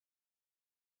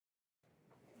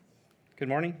Good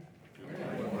morning.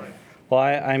 Well,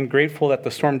 I'm grateful that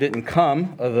the storm didn't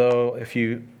come, although if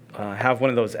you have one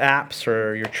of those apps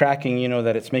or you're tracking, you know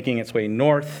that it's making its way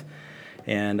north.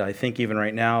 And I think even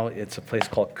right now, it's a place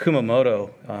called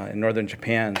Kumamoto in northern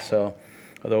Japan. So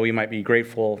although we might be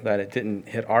grateful that it didn't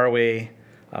hit our way,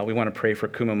 we want to pray for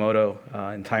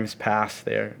Kumamoto. In times past,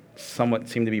 they somewhat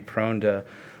seem to be prone to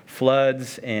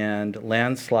floods and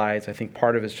landslides. I think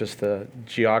part of it's just the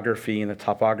geography and the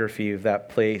topography of that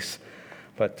place.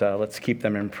 But let's keep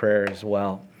them in prayer as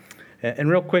well. And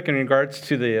real quick, in regards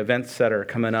to the events that are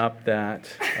coming up, that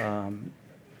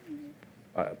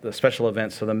the special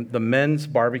events, so the men's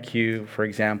barbecue, for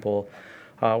example,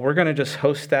 we're going to just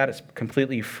host that. It's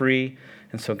completely free.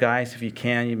 And so, guys, if you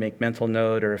can, you make mental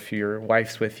note, or if your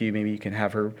wife's with you, maybe you can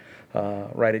have her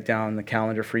write it down on the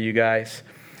calendar for you guys.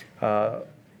 I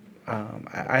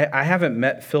haven't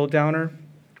met Phil Downer,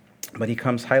 but he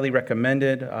comes highly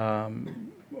recommended.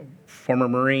 Former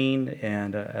Marine,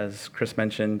 and as Chris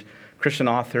mentioned, Christian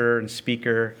author and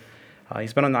speaker.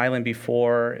 He's been on the island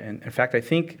before, and in fact, I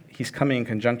think he's coming in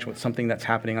conjunction with something that's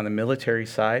happening on the military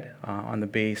side on the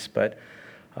base. But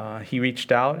he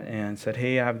reached out and said,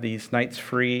 "Hey, I have these nights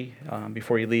free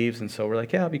before he leaves," and so we're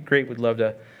like, "Yeah, it'd be great. We'd love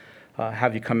to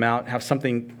have you come out, have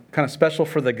something kind of special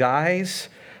for the guys,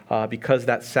 because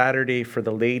that Saturday for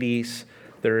the ladies,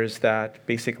 there is that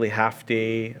basically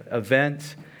half-day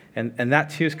event." And that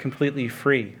too is completely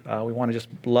free. We want to just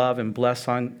love and bless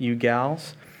on you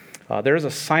gals. There is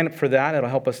a sign up for that. It'll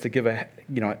help us to give a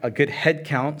good head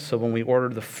count. So when we order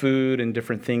the food and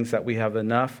different things, that we have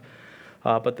enough.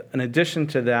 But in addition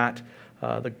to that,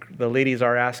 the ladies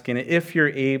are asking if you're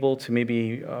able to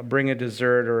maybe bring a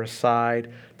dessert or a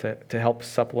side to help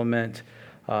supplement.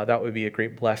 That would be a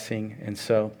great blessing. And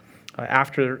so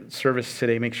after service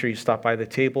today, make sure you stop by the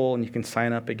table and you can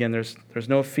sign up. Again, there's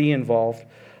no fee involved.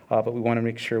 But we want to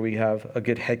make sure we have a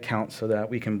good head count so that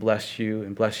we can bless you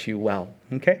and bless you well.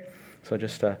 Okay? So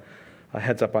just a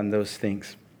heads up on those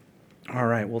things. All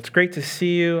right. Well, it's great to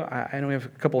see you. I know we have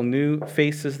a couple new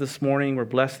faces this morning. We're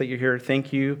blessed that you're here.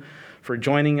 Thank you for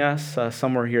joining us.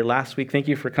 Some were here last week. Thank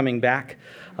you for coming back.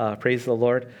 Praise the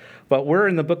Lord. But we're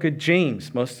in the book of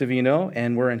James, most of you know,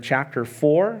 and we're in chapter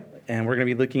 4, and we're going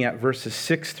to be looking at verses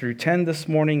 6 through 10 this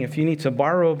morning. If you need to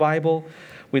borrow a Bible,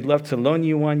 we'd love to loan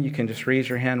you one. You can just raise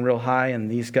your hand real high, and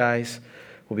these guys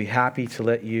will be happy to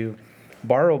let you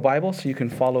borrow a Bible so you can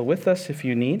follow with us if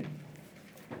you need.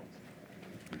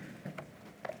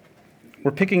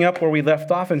 We're picking up where we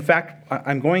left off. In fact,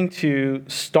 I'm going to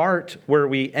start where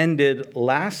we ended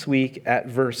last week at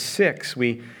verse 6.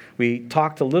 We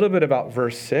talked a little bit about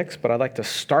verse 6, but I'd like to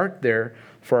start there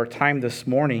for our time this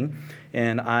morning.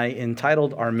 And I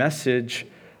entitled our message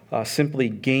simply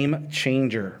Game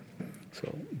Changer.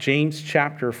 So James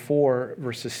chapter 4,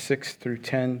 verses 6 through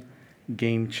 10,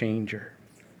 Game Changer.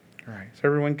 All right, is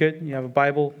everyone good? You have a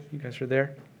Bible? You guys are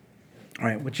there? All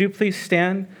right, would you please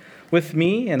stand with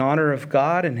me in honor of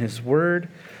God and His Word?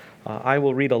 I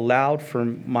will read aloud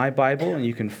from my Bible, and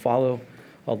you can follow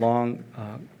along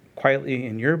quietly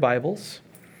in your Bibles.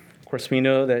 Of course, we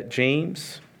know that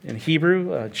James, in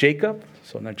Hebrew, Jacob,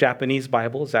 so in the Japanese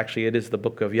Bible, it is the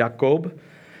book of Jacob.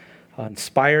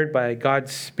 Inspired by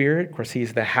God's Spirit, of course,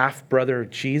 he's the half-brother of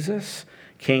Jesus,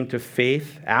 came to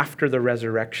faith after the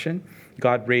resurrection.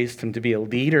 God raised him to be a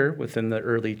leader within the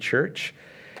early church.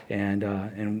 And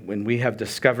when we have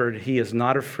discovered he is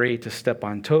not afraid to step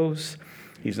on toes,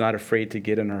 he's not afraid to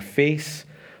get in our face,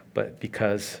 but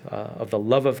because of the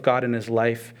love of God in his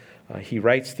life, he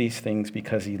writes these things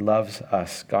because he loves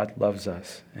us. God loves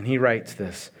us. And he writes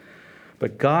this,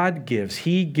 "But God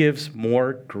he gives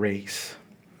more grace.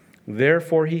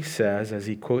 Therefore, he says," as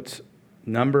he quotes a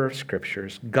number of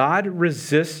scriptures, "God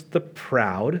resists the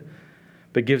proud,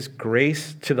 but gives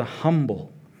grace to the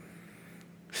humble."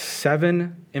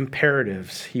 7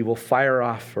 imperatives he will fire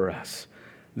off for us.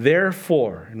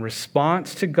 Therefore, in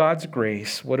response to God's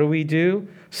grace, what do?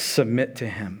 Submit to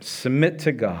him. Submit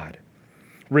to God.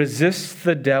 Resist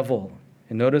the devil.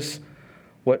 And notice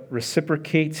what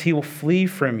reciprocates, he will flee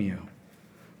from you.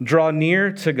 Draw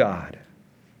near to God.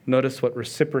 Notice what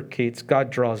reciprocates, God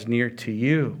draws near to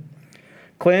you.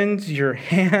 Cleanse your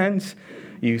hands,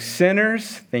 you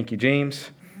sinners. Thank you, James.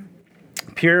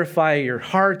 Purify your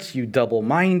hearts, you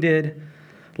double-minded.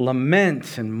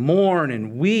 Lament and mourn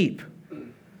and weep.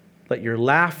 Let your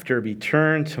laughter be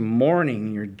turned to mourning,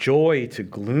 and your joy to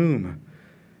gloom.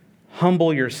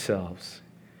 Humble yourselves.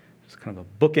 It's kind of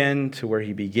a bookend to where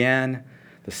he began.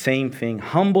 The same thing.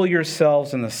 Humble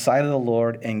yourselves in the sight of the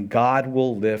Lord, and God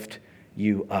will lift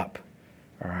you up.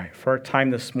 All right, for our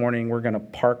time this morning, we're going to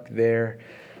park there.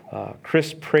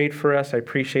 Chris prayed for us. I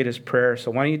appreciate his prayer.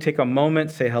 So why don't you take a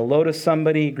moment, say hello to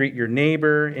somebody, greet your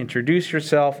neighbor, introduce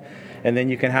yourself, and then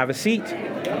you can have a seat.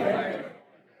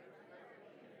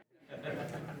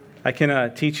 I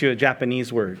can teach you a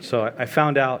Japanese word. So I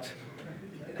found out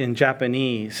in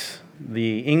Japanese,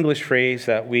 the English phrase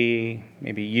that we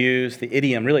maybe use, the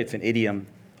idiom, really it's an idiom,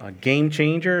 game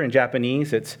changer. In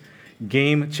Japanese, it's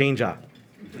game changer.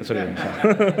 That's what it is.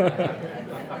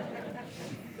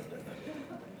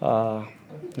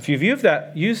 If you've used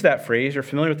that phrase, you're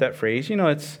familiar with that phrase, you know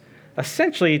it's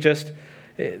essentially just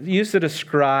used to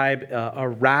describe a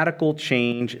radical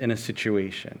change in a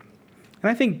situation. And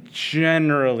I think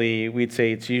generally we'd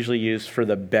say it's usually used for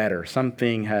the better.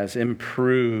 Something has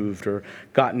improved or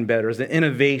gotten better. There's an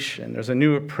innovation. There's a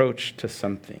new approach to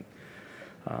something.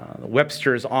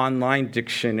 Webster's online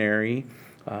dictionary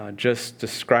just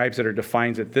describes it or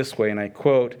defines it this way, and I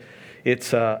quote,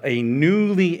 it's a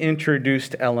newly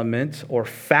introduced element or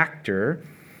factor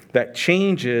that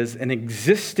changes an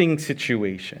existing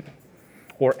situation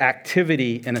or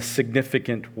activity in a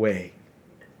significant way.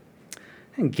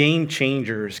 And game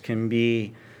changers can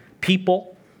be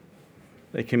people,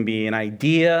 they can be an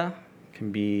idea,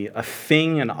 can be a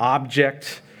thing, an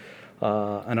object,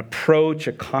 an approach,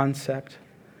 a concept.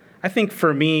 I think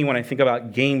for me, when I think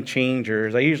about game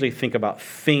changers, I usually think about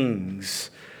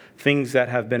things that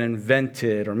have been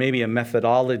invented or maybe a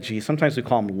methodology. Sometimes we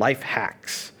call them life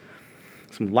hacks.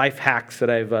 Some life hacks that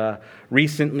I've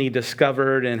recently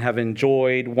discovered and have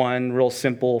enjoyed. One real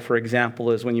simple, for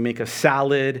example, is when you make a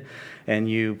salad and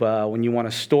when you want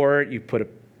to store it, you put a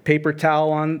paper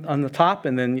towel on the top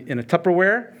and then in a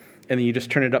Tupperware, and then you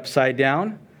just turn it upside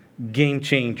down. Game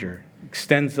changer.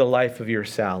 Extends the life of your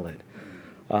salad.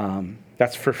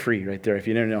 That's for free right there if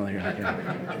you didn't know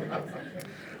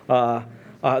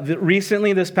that.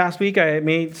 Recently, this past week, I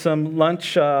made some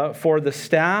lunch for the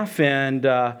staff and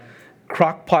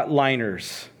crock-pot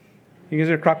liners. You guys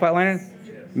are crock-pot liners?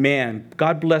 Man,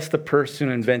 God bless the person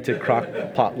who invented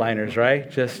crock-pot liners,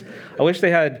 right? I wish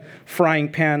they had frying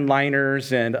pan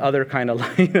liners and other kind of,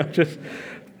 just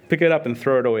pick it up and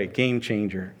throw it away. Game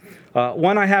changer.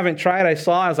 One I haven't tried, I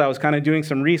saw as I was kind of doing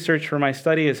some research for my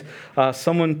study is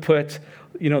someone put,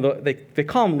 they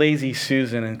call them Lazy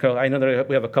Susan. And I know that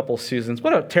we have a couple Susans.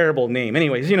 What a terrible name.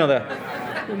 Anyways,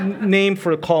 the name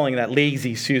for calling that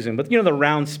Lazy Susan. But the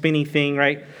round spinny thing,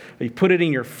 right? You put it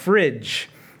in your fridge,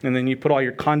 and then you put all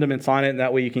your condiments on it, and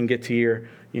that way you can get to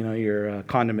your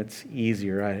condiments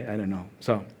easier. I don't know.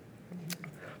 So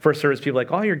first service people are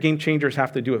like, all your game changers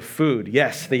have to do with food.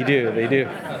 Yes, they do. They do.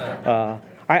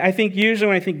 I think usually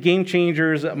when I think game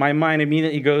changers, my mind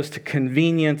immediately goes to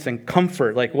convenience and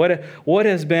comfort. Like what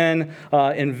has been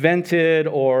invented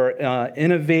or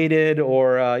innovated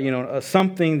or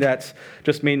something that's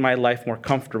just made my life more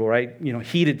comfortable, right?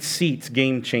 Heated seats,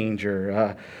 game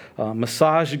changer.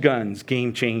 Massage guns,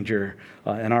 game changer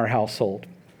in our household.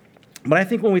 But I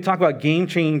think when we talk about game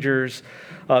changers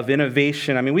of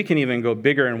innovation, we can even go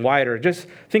bigger and wider. Just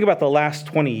think about the last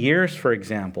 20 years, for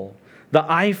example. The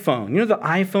iPhone. The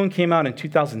iPhone came out in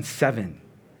 2007.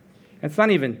 That's not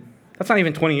even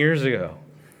 20 years ago.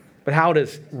 But how it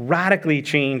has radically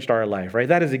changed our life, right?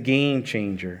 That is a game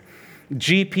changer.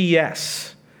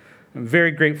 GPS. I'm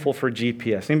very grateful for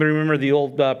GPS. Anybody remember the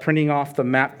old printing off the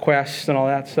MapQuest and all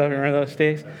that stuff? Remember those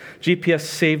days? GPS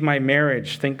saved my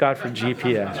marriage. Thank God for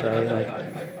GPS,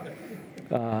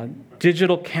 right?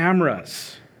 Digital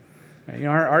cameras.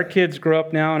 Our kids grow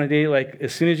up now in a day,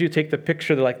 as soon as you take the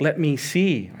picture, they're like, let me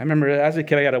see. I remember as a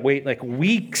kid, I got to wait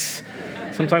weeks.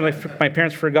 Sometimes my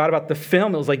parents forgot about the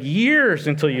film. It was years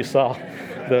until you saw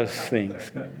those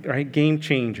things, right? Game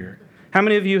changer. How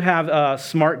many of you have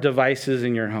smart devices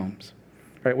in your homes,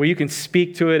 right? Where you can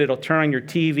speak to it, it'll turn on your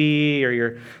TV,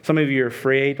 or some of you are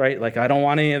afraid, right? I don't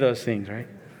want any of those things, right?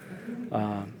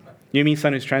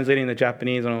 Yumi-san, who's translating the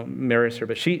Japanese, I don't embarrass her,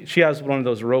 but she has one of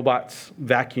those robots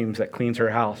vacuums that cleans her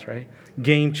house, right?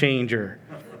 Game changer.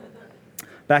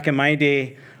 Back in my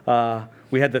day,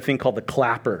 we had the thing called the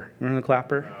clapper. Remember the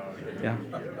clapper? Yeah.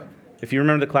 If you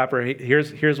remember the clapper,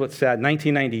 here's what's sad.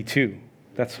 1992.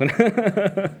 That's when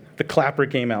the clapper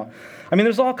came out.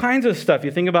 There's all kinds of stuff.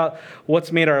 You think about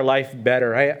what's made our life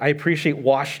better. I appreciate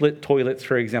washlet toilets,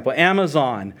 for example.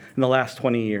 Amazon in the last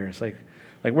 20 years.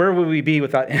 Where would we be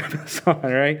without Amazon,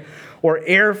 right? Or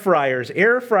air fryers.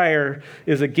 Air fryer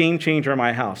is a game changer in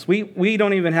my house. We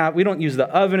don't use the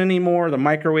oven anymore, the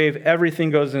microwave. Everything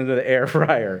goes into the air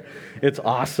fryer. It's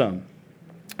awesome.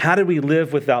 How did we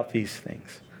live without these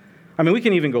things? We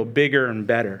can even go bigger and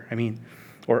better.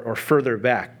 Or further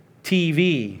back.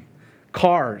 TV,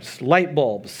 cars, light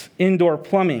bulbs, indoor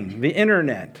plumbing, the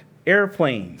internet,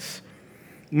 airplanes.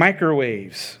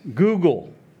 microwaves,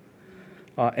 Google,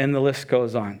 and the list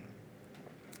goes on.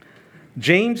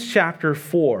 James chapter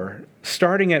 4,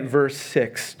 starting at verse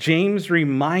 6, James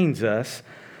reminds us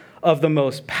of the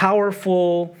most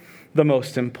powerful, the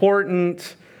most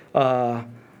important, the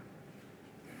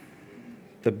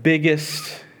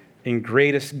biggest and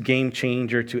greatest game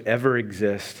changer to ever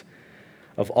exist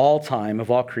of all time, of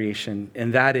all creation,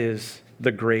 and that is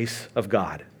the grace of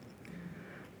God.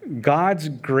 God's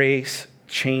grace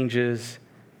changes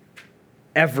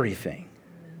everything.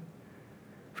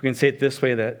 If we can say it this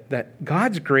way, that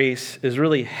God's grace is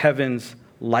really heaven's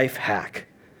life hack.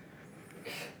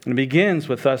 And it begins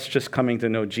with us just coming to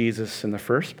know Jesus in the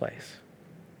first place.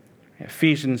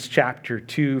 Ephesians chapter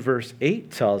 2, verse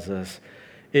 8 tells us,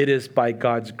 it is by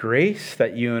God's grace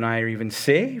that you and I are even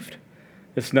saved.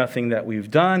 It's nothing that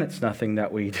we've done. It's nothing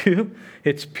that we do.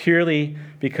 It's purely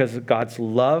because of God's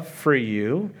love for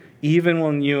you. Even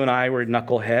when you and I were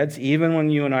knuckleheads, even when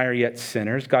you and I are yet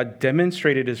sinners, God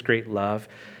demonstrated his great love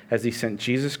as he sent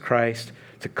Jesus Christ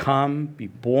to come, be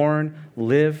born,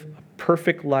 live a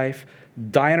perfect life,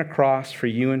 die on a cross for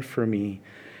you and for me.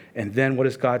 And then what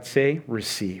does God say?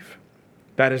 Receive.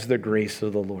 That is the grace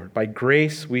of the Lord. By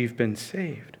grace, we've been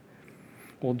saved.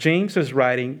 Well, James is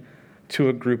writing to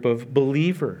a group of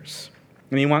believers,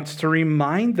 and he wants to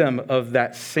remind them of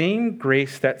that same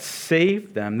grace that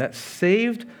saved them, that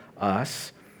saved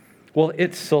us. Well,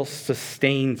 it still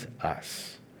sustains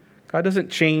us. God doesn't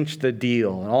change the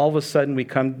deal, and all of a sudden we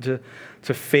come to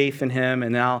faith in him,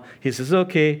 and now he says,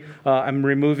 okay, I'm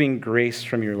removing grace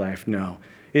from your life. No.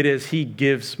 It is he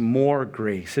gives more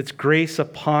grace. It's grace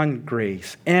upon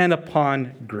grace and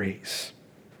upon grace.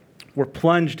 We're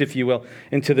plunged, if you will,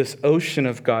 into this ocean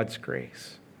of God's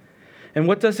grace. And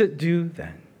what does it do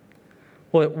then?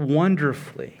 Well, it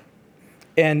wonderfully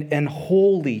and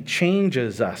wholly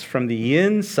changes us from the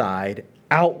inside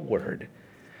outward.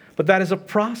 But that is a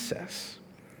process.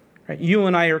 Right? You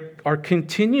and I are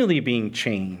continually being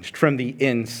changed from the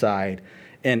inside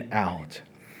and out.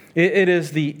 It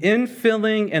is the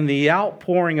infilling and the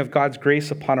outpouring of God's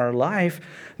grace upon our life.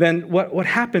 Then what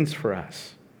happens for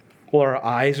us? Well, our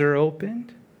eyes are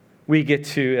opened. We get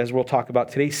to, as we'll talk about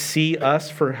today, see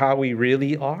us for how we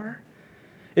really are.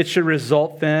 It should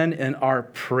result then in our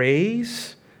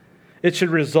praise. It should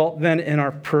result then in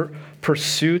our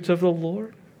pursuit of the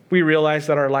Lord. We realize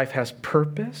that our life has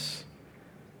purpose.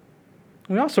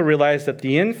 We also realize that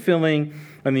the infilling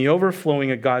and the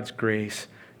overflowing of God's grace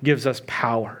gives us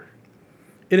power.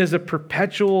 It is a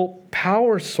perpetual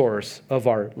power source of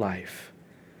our life.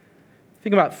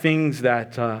 Think about things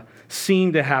that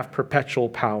seem to have perpetual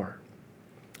power.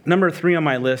 Number 3 on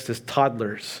my list is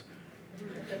toddlers.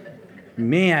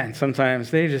 Man,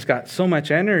 sometimes they just got so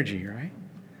much energy, right?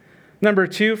 Number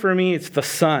 2 for me, it's the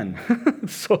sun.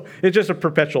 So it's just a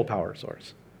perpetual power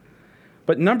source.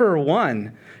 But number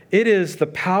 1, it is the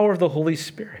power of the Holy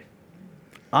Spirit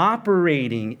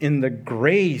operating in the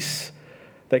grace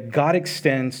that God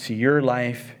extends to your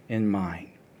life and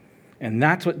mine. And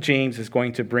that's what James is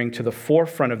going to bring to the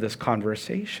forefront of this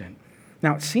conversation.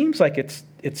 Now, it seems like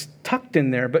it's tucked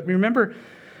in there, but remember,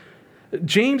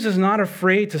 James is not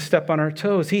afraid to step on our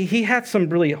toes. He had some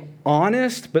really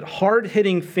honest but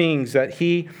hard-hitting things that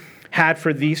he had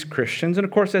for these Christians. And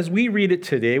of course, as we read it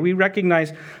today, we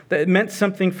recognize that it meant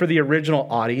something for the original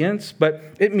audience, but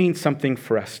it means something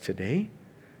for us today.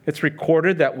 It's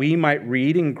recorded that we might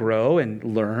read and grow and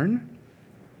learn,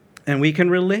 and we can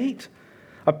relate.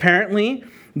 Apparently,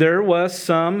 there was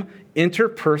some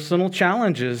interpersonal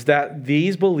challenges that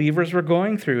these believers were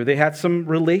going through. They had some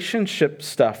relationship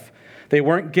stuff. They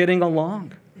weren't getting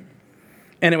along.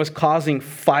 And it was causing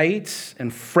fights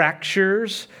and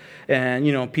fractures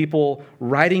and, people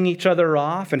writing each other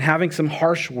off and having some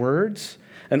harsh words.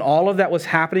 And all of that was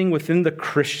happening within the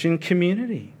Christian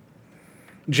community.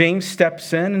 James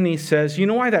steps in and he says, you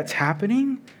know why that's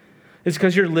happening? It's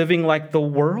because you're living like the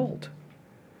world.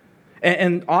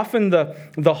 And often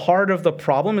the heart of the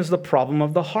problem is the problem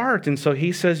of the heart. And so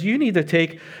he says, you need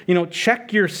to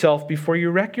check yourself before you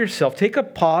wreck yourself. Take a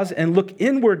pause and look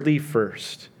inwardly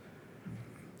first.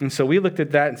 And so we looked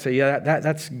at that and say, yeah,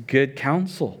 that's good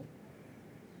counsel.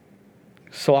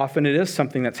 So often it is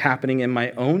something that's happening in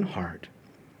my own heart.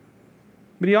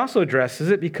 But he also addresses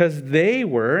it because they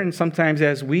were, and sometimes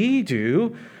as we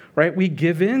do, right, we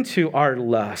give into our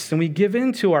lust and we give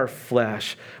into our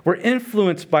flesh. We're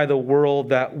influenced by the world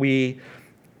that we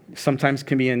sometimes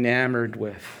can be enamored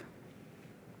with.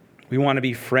 We want to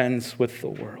be friends with the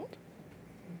world.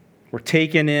 We're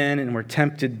taken in and we're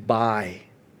tempted by.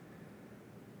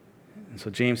 And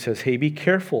so James says, hey, be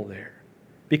careful there.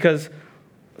 Because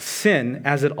sin,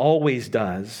 as it always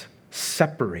does,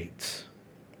 separates.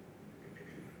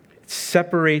 It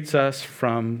separates us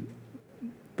from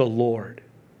the Lord.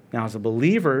 Now, as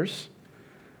believers,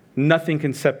 nothing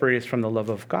can separate us from the love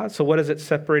of God. So what does it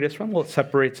separate us from? Well, it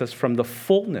separates us from the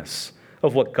fullness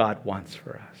of what God wants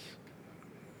for us.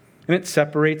 And it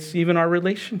separates even our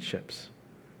relationships.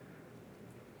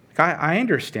 I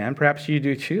understand, perhaps you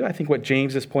do too. I think what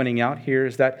James is pointing out here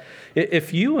is that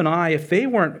if you and I, if they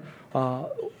weren't,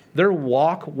 their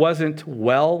walk wasn't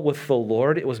well with the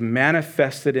Lord, it was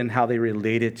manifested in how they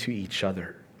related to each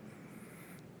other.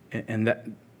 And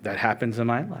that happens in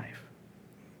my life.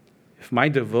 If my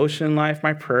devotion life,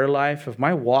 my prayer life, if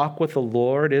my walk with the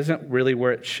Lord isn't really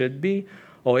where it should be,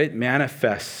 it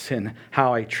manifests in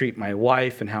how I treat my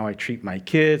wife and how I treat my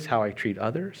kids, how I treat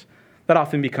others. That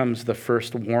often becomes the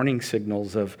first warning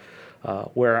signals of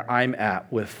where I'm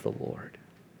at with the Lord.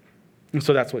 And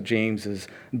so that's what James is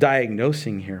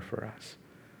diagnosing here for us.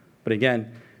 But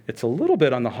again, it's a little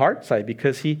bit on the hard side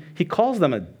because he calls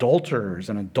them adulterers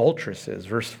and adulteresses,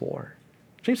 verse 4.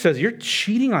 James says, you're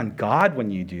cheating on God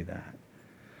when you do that.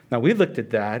 Now, we looked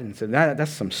at that and said,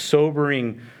 that's some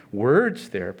sobering words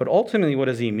there. But ultimately, what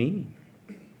does he mean?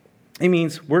 It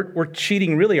means we're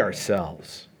cheating really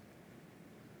ourselves.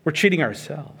 We're cheating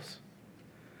ourselves.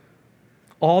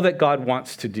 All that God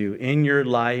wants to do in your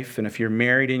life, and if you're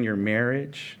married in your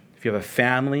marriage, if you have a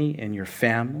family in your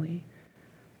family,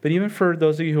 but even for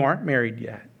those of you who aren't married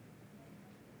yet,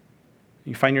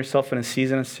 you find yourself in a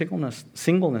season of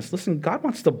singleness. Listen, God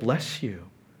wants to bless you.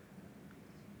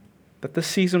 That this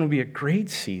season will be a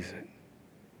great season.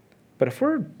 But if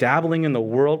we're dabbling in the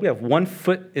world, we have one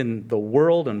foot in the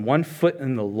world and one foot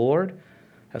in the Lord,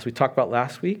 as we talked about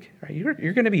last week, right, you're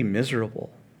going to be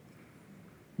miserable.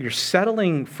 You're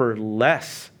settling for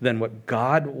less than what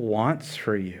God wants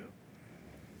for you.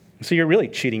 And so you're really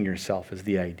cheating yourself is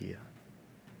the idea.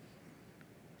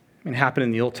 It happened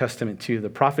in the Old Testament too. The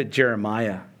prophet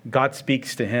Jeremiah, God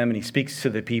speaks to him and he speaks to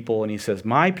the people and he says,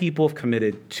 my people have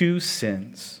committed 2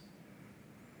 sins.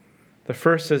 The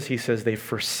first is, he says, they've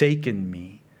forsaken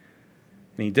me.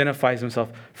 And he identifies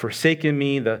himself, forsaken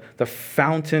me, the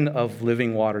fountain of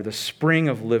living water, the spring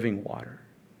of living water.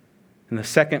 And the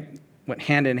second went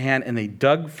hand in hand, and they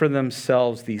dug for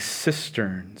themselves these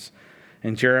cisterns.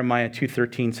 And Jeremiah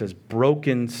 2:13 says,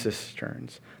 broken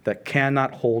cisterns that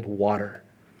cannot hold water.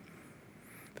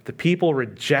 That the people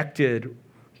rejected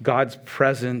God's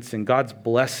presence and God's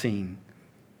blessing,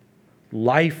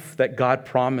 life that God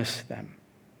promised them.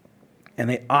 And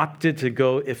they opted to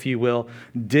go, if you will,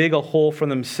 dig a hole for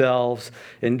themselves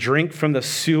and drink from the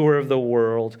sewer of the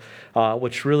world,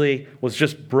 which really was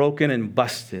just broken and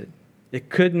busted. It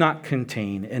could not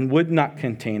contain and would not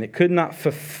contain. It could not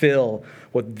fulfill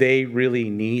what they really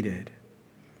needed.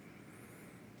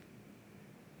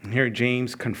 And here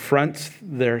James confronts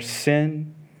their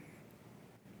sin,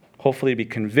 hopefully be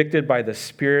convicted by the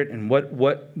Spirit. And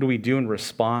what do we do in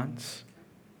response?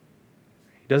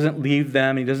 He doesn't leave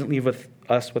them. He doesn't leave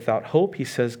us without hope. He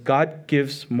says God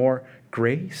gives more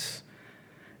grace.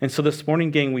 And so this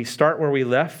morning, gang, we start where we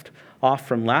left off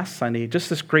from last Sunday, just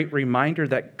this great reminder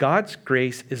that God's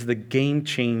grace is the game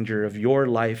changer of your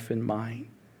life and mine.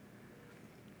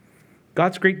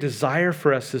 God's great desire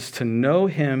for us is to know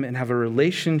him and have a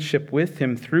relationship with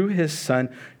him through his Son,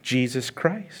 Jesus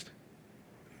Christ.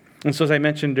 And so as I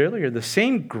mentioned earlier, the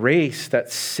same grace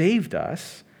that saved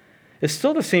us is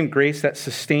still the same grace that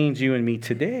sustains you and me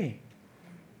today.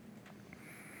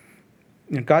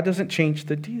 And God doesn't change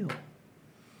the deal.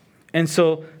 And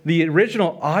so the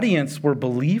original audience were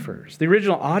believers. The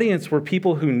original audience were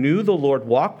people who knew the Lord,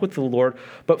 walked with the Lord,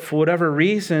 but for whatever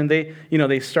reason,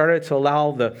 they started to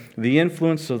allow the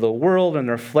influence of the world and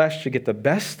their flesh to get the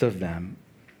best of them.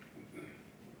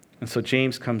 And so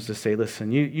James comes to say,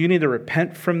 listen, you need to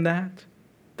repent from that.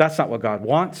 That's not what God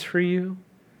wants for you.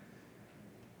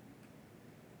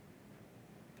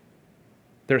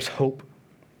 There's hope.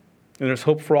 And there's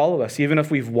hope for all of us, even if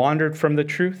we've wandered from the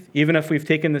truth, even if we've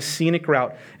taken the scenic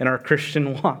route in our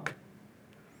Christian walk.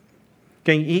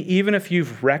 Okay, even if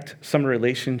you've wrecked some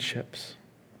relationships,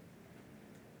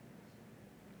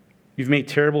 you've made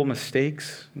terrible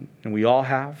mistakes, and we all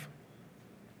have.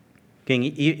 Okay,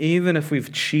 even if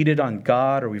we've cheated on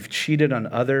God or we've cheated on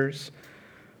others,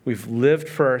 we've lived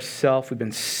for ourselves, we've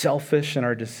been selfish in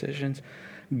our decisions,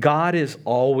 God is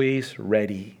always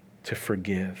ready to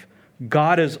forgive.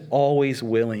 God is always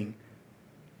willing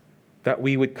that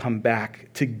we would come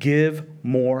back to give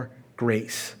more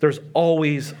grace. There's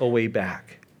always a way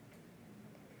back.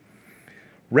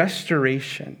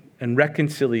 Restoration and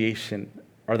reconciliation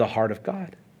are the heart of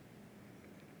God.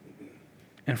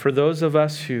 And for those of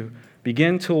us who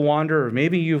begin to wander, or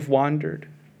maybe you've wandered,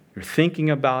 you're thinking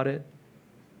about it.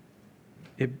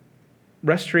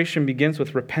 Restoration begins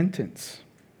with repentance.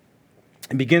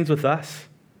 It begins with us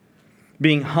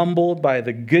being humbled by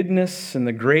the goodness and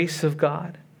the grace of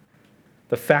God,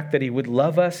 the fact that he would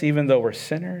love us even though we're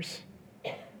sinners,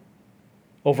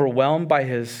 overwhelmed by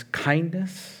his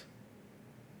kindness.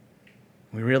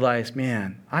 We realize,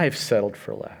 man, I've settled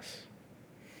for less.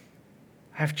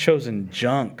 I've chosen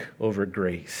junk over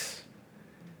grace.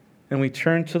 And we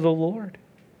turn to the Lord.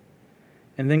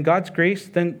 And then God's grace,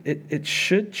 then it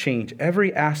should change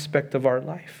every aspect of our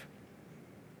life.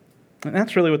 And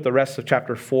that's really what the rest of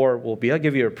chapter 4 will be. I'll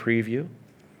give you a preview.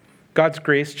 God's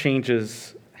grace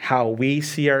changes how we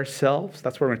see ourselves.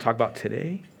 That's what we're going to talk about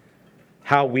today.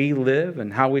 How we live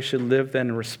and how we should live then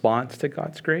in response to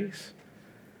God's grace.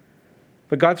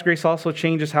 But God's grace also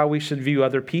changes how we should view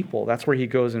other people. That's where he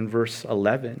goes in verse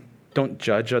 11. Don't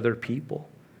judge other people.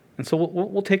 And so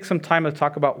we'll take some time to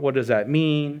talk about what does that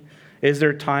mean. Is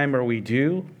there a time where we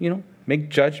do, make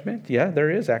judgment? Yeah, there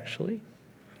is actually.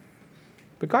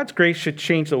 But God's grace should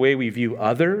change the way we view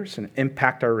others and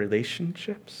impact our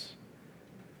relationships.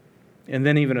 And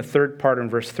then even a third part in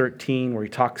verse 13 where he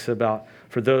talks about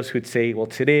for those who'd say, well,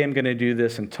 today I'm going to do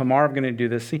this and tomorrow I'm going to do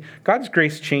this. See, God's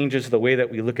grace changes the way that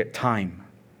we look at time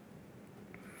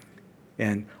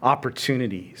and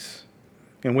opportunities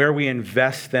and where we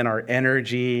invest then our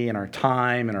energy and our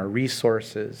time and our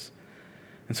resources.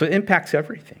 And so it impacts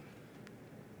everything.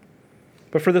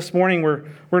 But for this morning, we're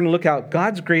going to look at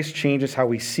God's grace changes how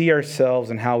we see ourselves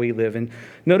and how we live. And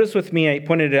notice with me, I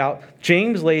pointed it out,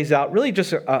 James lays out really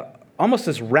just almost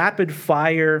this rapid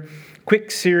fire,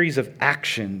 quick series of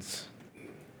actions.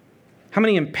 How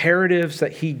many imperatives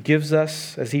that he gives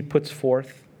us as he puts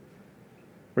forth?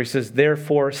 Where he says,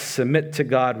 therefore, submit to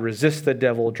God, resist the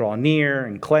devil, draw near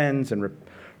and cleanse and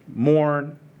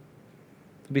mourn.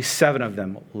 There'll be 7 of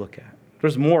them we'll look at.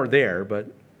 There's more there,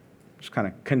 but just kind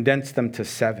of condense them to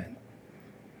 7.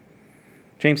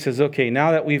 James says, okay,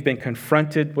 now that we've been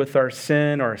confronted with our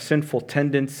sin or our sinful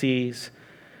tendencies,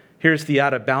 here's the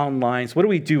out-of-bound lines. What do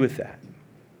we do with that?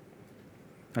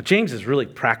 Now, James is really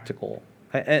practical.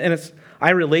 And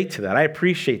I relate to that. I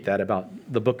appreciate that about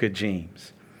the book of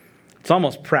James. It's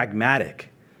almost pragmatic.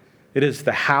 It is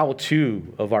the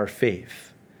how-to of our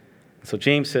faith. So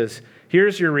James says,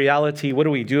 here's your reality. What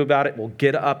do we do about it? We'll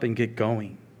get up and get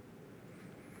going.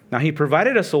 Now, he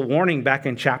provided us a warning back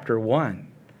in chapter 1,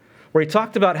 where he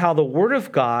talked about how the Word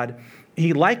of God,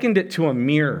 he likened it to a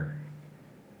mirror.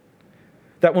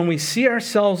 That when we see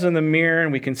ourselves in the mirror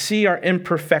and we can see our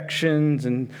imperfections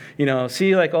and,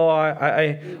 see like, oh,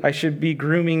 I should be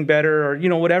grooming better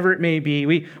or, whatever it may be,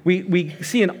 we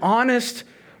see an honest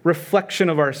reflection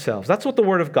of ourselves. That's what the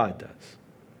Word of God does.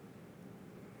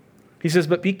 He says,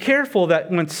 but be careful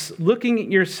that when looking at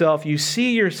yourself, you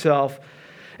see yourself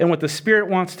and what the Spirit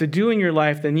wants to do in your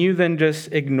life, then you then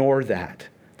just ignore that.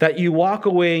 That you walk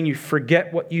away and you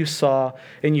forget what you saw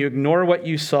and you ignore what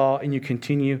you saw and you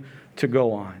continue to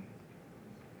go on.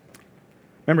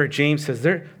 Remember, James says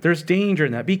there's danger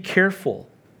in that. Be careful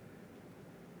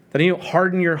that you don't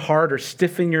harden your heart or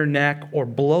stiffen your neck or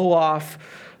blow off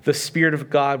the Spirit of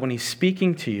God when he's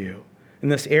speaking to you in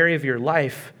this area of your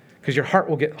life, because your heart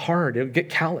will get hard. It'll get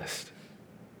calloused.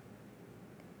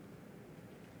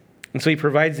 And so he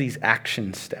provides these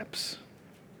action steps.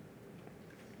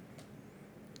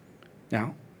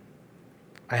 Now,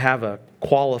 I have a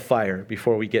qualifier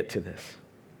before we get to this.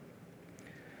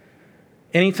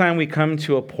 Anytime we come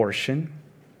to a portion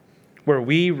where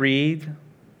we read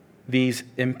these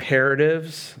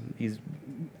imperatives, these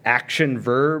action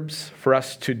verbs for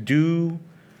us to do,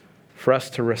 for us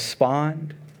to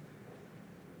respond,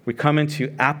 we come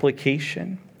into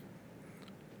application.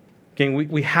 Again,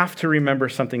 we have to remember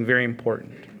something very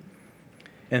important.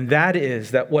 And that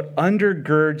is that what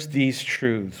undergirds these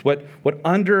truths, what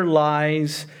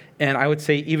underlies and I would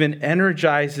say even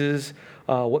energizes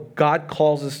what God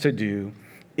calls us to do,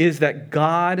 is that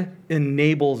God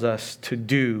enables us to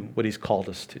do what he's called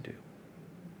us to do.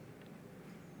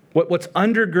 What's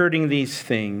undergirding these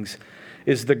things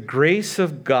is the grace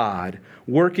of God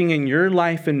working in your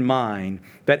life and mine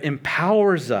that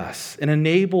empowers us and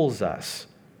enables us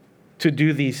to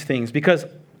do these things, because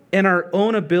in our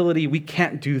own ability, we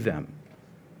can't do them.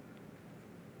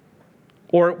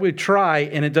 Or we try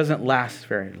and it doesn't last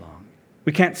very long.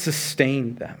 We can't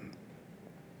sustain them.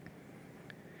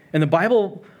 And the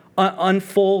Bible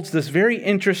unfolds this very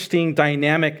interesting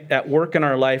dynamic at work in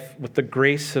our life with the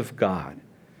grace of God.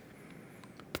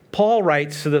 Paul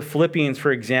writes to the Philippians,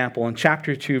 for example, in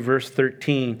chapter 2, verse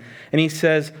 13, and he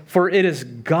says, "For it is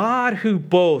God who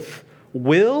both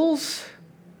wills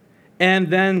and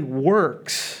then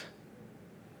works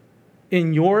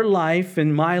in your life,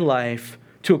 in my life,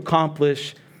 to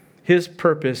accomplish his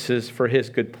purposes for his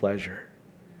good pleasure.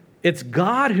 It's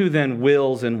God who then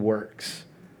wills and works.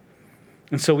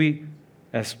 And so we,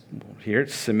 as here,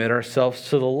 submit ourselves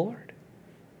to the Lord.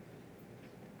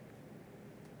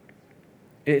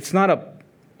 It's not a,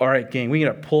 all right, gang, we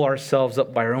got to pull ourselves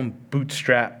up by our own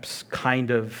bootstraps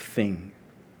kind of thing.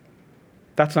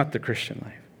 That's not the Christian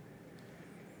life.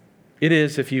 It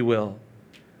is, if you will,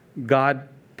 God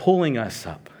pulling us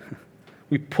up.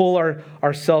 We pull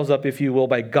ourselves up, if you will,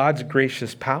 by God's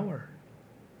gracious power.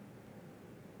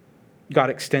 God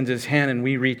extends his hand and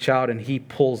we reach out and he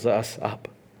pulls us up.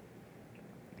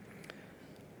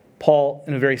 Paul,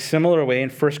 in a very similar way, in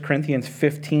 1 Corinthians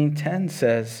 15:10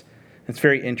 says, it's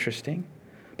very interesting,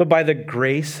 but by the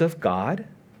grace of God,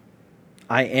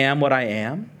 I am what I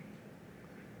am.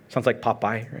 Sounds like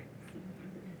Popeye, right?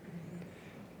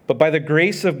 But by the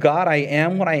grace of God, I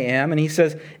am what I am. And he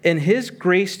says, and his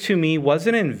grace to me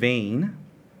wasn't in vain.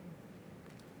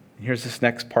 Here's this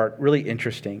next part, really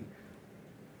interesting.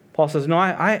 Paul says, no,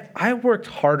 I worked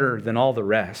harder than all the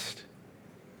rest.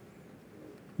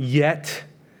 Yet,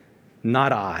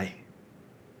 not I,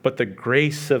 but the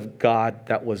grace of God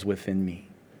that was within me.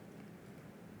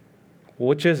 Well,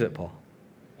 which is it, Paul?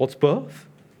 Well, it's both.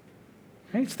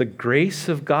 Right? It's the grace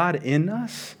of God in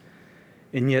us,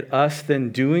 and yet us then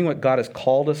doing what God has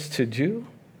called us to do.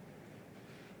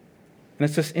 And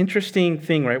it's this interesting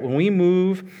thing, right? When we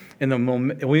move in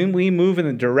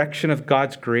the direction of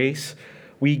God's grace,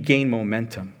 we gain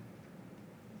momentum.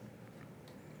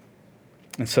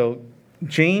 And so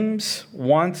James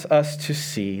wants us to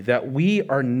see that we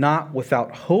are not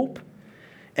without hope,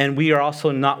 and we are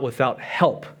also not without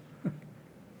help.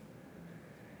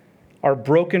 Our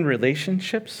broken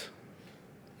relationships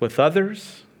with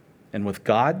others and with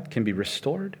God can be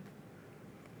restored.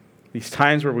 These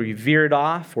times where we veered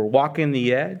off, we're walking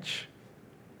the edge,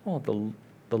 the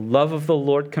love of the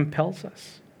Lord compels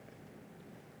us.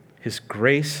 His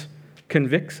grace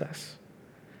convicts us.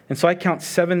 And so I count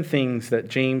 7 things that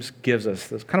James gives us.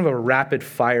 There's kind of a rapid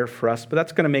fire for us, but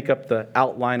that's going to make up the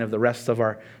outline of the rest of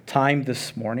our time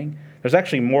this morning. There's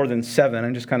actually more than 7.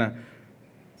 I'm just kind of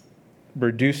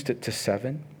reduced it to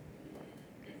 7.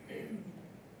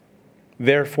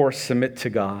 Therefore, submit to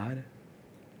God,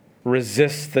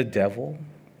 resist the devil,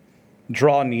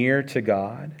 draw near to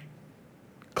God,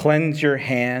 cleanse your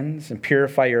hands and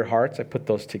purify your hearts. I put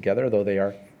those together, though they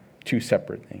are 2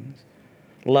 separate things.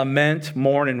 Lament,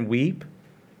 mourn, and weep.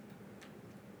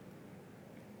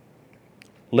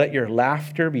 Let your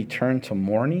laughter be turned to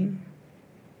mourning.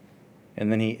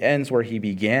 And then he ends where he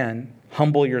began.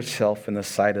 Humble yourself in the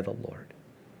sight of the Lord.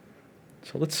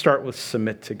 So let's start with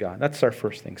submit to God. That's our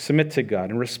first thing. Submit to God.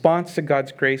 In response to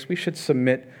God's grace, we should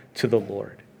submit to the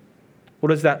Lord. What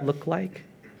does that look like?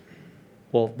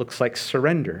 Well, it looks like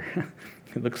surrender.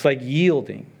 It looks like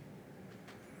yielding.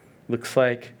 It looks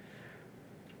like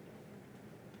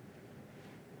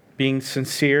being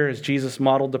sincere as Jesus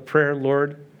modeled the prayer,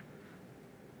 Lord,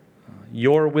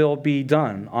 your will be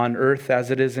done on earth as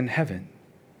it is in heaven.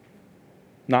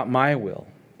 Not my will,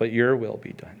 but your will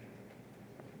be done.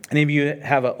 Any of you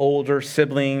have an older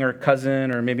sibling or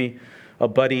cousin or maybe a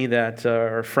buddy that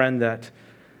or a friend that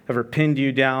ever pinned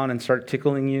you down and started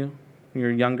tickling you when you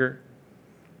were younger?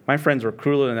 My friends were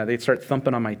crueler than that. They'd start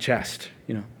thumping on my chest,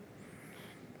 you know.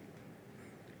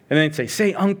 And then they'd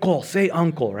say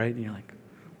uncle, right? And you're like,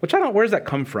 where does that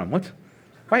come from?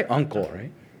 Why uncle,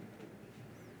 right?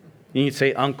 And you'd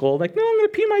say uncle, like, no, I'm going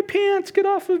to pee my pants, get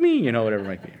off of me, you know, whatever it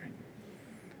might be.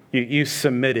 Right? You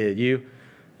submitted, you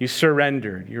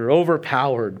surrendered, you're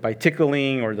overpowered by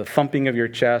tickling or the thumping of your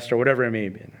chest or whatever it may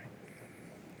be.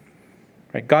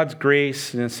 Right? God's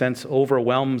grace, in a sense,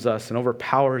 overwhelms us and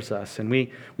overpowers us. And we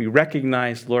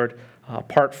recognize, Lord,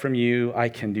 apart from you, I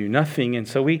can do nothing. And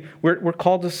so we're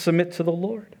called to submit to the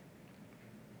Lord.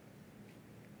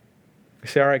 We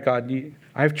say, all right, God,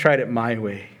 I've tried it my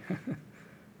way.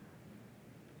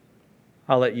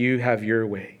 I'll let you have your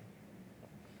way.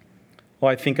 Well,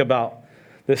 I think about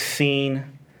this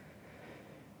scene.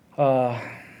 I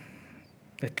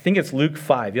think it's Luke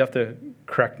 5. You have to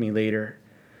correct me later.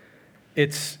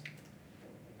 It's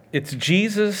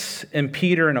Jesus and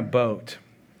Peter in a boat.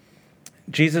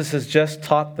 Jesus has just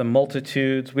taught the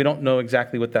multitudes. We don't know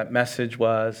exactly what that message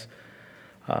was.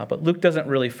 But Luke doesn't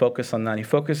really focus on that. He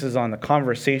focuses on the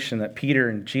conversation that Peter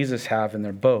and Jesus have in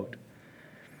their boat.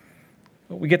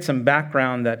 We get some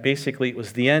background that basically it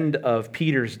was the end of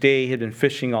Peter's day. He had been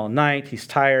fishing all night. He's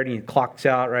tired. He clocked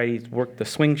out, right? He's worked the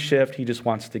swing shift. He just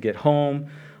wants to get home.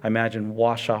 I imagine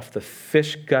wash off the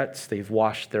fish guts. They've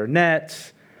washed their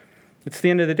nets. It's the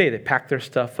end of the day. They pack their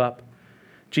stuff up.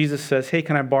 Jesus says, hey,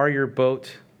 can I borrow your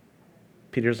boat?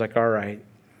 Peter's like, all right.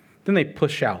 Then they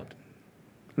push out.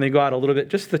 And they go out a little bit,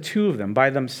 just the two of them by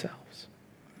themselves.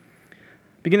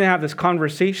 Begin to have this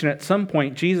conversation. At some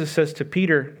point, Jesus says to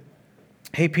Peter,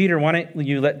 hey, Peter, why don't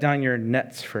you let down your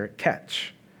nets for a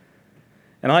catch?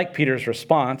 And I like Peter's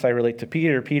response. I relate to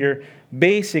Peter. Peter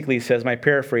basically says, my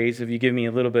paraphrase, if you give me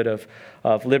a little bit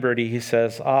of liberty, he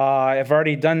says, I've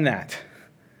already done that.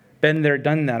 Been there,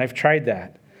 done that. I've tried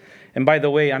that. And by the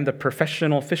way, I'm the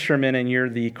professional fisherman and you're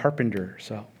the carpenter.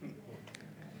 So,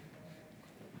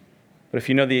 but if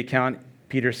you know the account,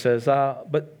 Peter says,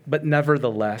 but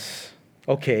nevertheless,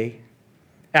 okay,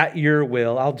 at your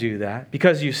will, I'll do that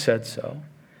because you said so.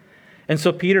 And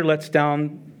so Peter lets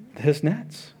down his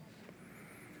nets.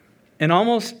 And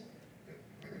almost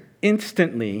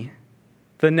instantly,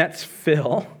 the nets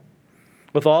fill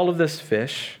with all of this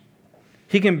fish.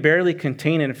 He can barely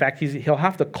contain it. In fact, he'll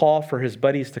have to call for his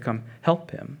buddies to come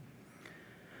help him.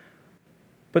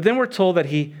 But then we're told that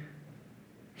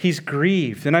he's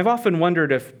grieved. And I've often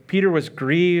wondered if Peter was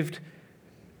grieved,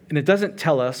 and it doesn't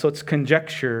tell us, so it's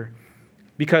conjecture,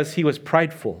 because he was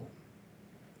prideful.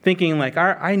 Thinking like,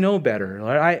 I know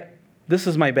better. This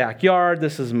is my backyard.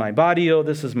 This is my barrio.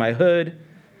 This is my hood.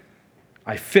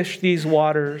 I fish these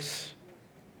waters.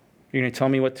 You're going to tell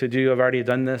me what to do? I've already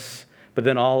done this. But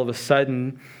then all of a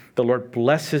sudden, the Lord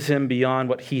blesses him beyond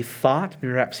what he thought.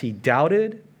 Perhaps he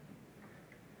doubted.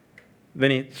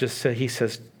 Then he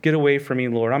says, get away from me,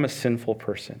 Lord. I'm a sinful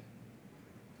person.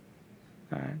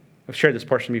 All right. I've shared this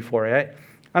portion before. I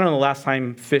don't know the last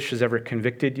time fish has ever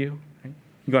convicted you. Right?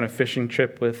 You go on a fishing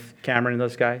trip with Cameron and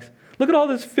those guys. Look at all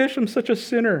this fish. I'm such a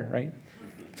sinner, right?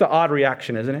 It's an odd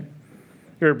reaction, isn't it?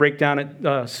 You ever break down at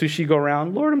sushi go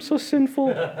around? Lord, I'm so sinful.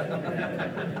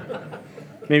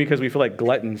 Maybe because we feel like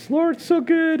gluttons. Lord, it's so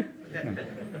good.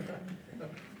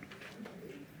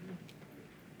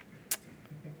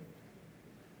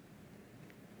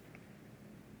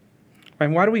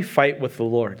 And why do we fight with the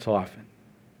Lord so often?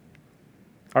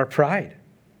 Our pride,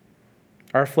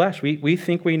 our flesh. We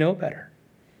think we know better.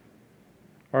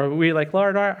 Or we're like,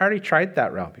 Lord, I already tried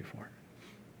that route before.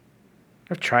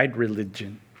 I've tried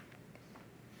religion.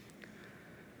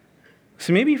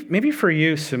 So maybe for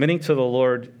you, submitting to the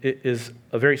Lord is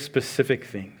a very specific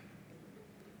thing.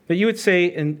 That you would say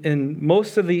in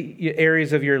most of the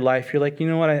areas of your life, you're like, you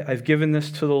know what, I've given this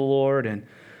to the Lord and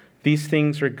these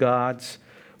things are God's.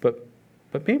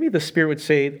 But maybe the Spirit would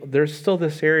say there's still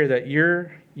this area that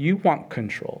you want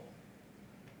control.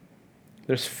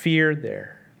 There's fear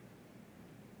there.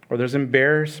 Or there's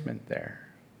embarrassment there.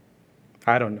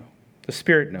 I don't know. The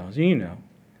Spirit knows. You know.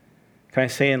 Can I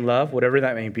say in love, whatever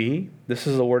that may be, this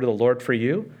is the word of the Lord for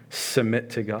you. Submit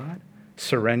to God.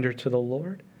 Surrender to the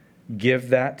Lord. Give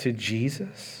that to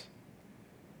Jesus.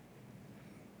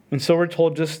 And so we're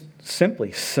told just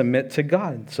simply, submit to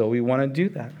God. So we want to do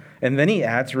that. And then he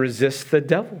adds, resist the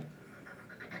devil.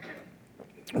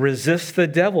 Resist the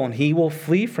devil and he will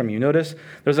flee from you. Notice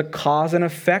there's a cause and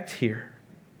effect here.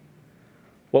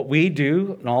 What we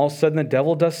do, and all of a sudden the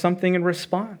devil does something in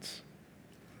response.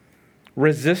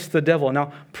 Resist the devil.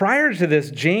 Now, prior to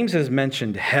this, James has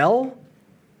mentioned hell,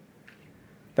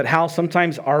 that how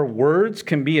sometimes our words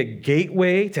can be a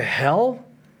gateway to hell,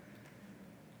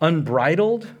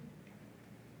 unbridled,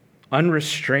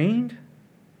 unrestrained.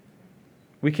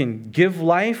 We can give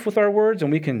life with our words,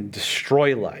 and we can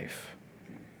destroy life.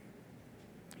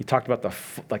 He talked about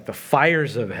the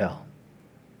fires of hell.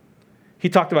 He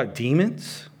talked about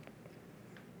demons.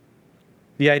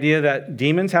 The idea that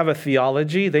demons have a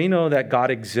theology. They know that God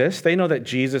exists. They know that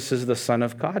Jesus is the Son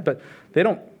of God, but they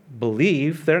don't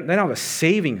believe. They don't have a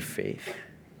saving faith.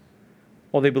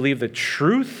 Well, they believe the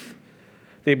truth.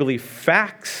 They believe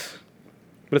facts,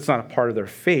 but it's not a part of their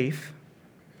faith.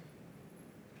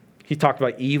 He talked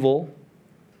about evil,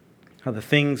 how the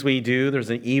things we do, there's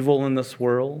an evil in this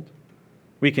world.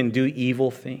 We can do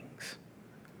evil things.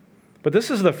 But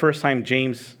this is the first time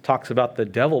James talks about the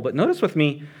devil. But notice with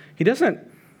me, he doesn't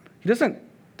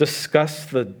discuss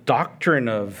the doctrine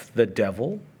of the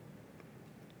devil,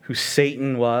 who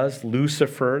Satan was,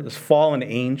 Lucifer, this fallen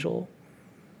angel.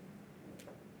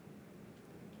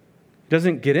 He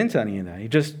doesn't get into any of that. He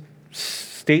just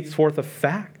states forth a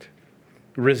fact.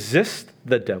 Resist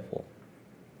the devil,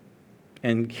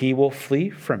 and he will flee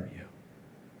from you.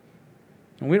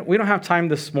 We don't have time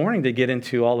this morning to get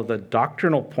into all of the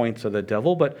doctrinal points of the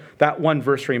devil, but that one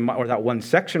verse or that one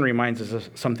section reminds us of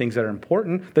some things that are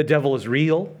important. The devil is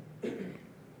real.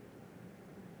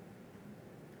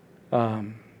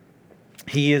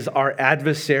 He is our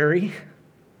adversary.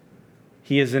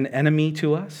 He is an enemy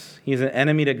to us. He is an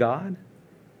enemy to God.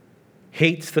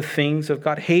 hates the things of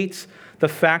God, hates the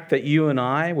fact that you and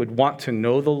I would want to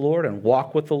know the Lord and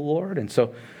walk with the Lord. And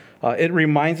so it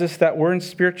reminds us that we're in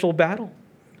spiritual battle.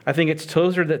 I think it's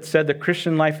Tozer that said the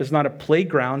Christian life is not a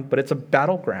playground, but it's a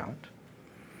battleground.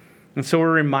 And so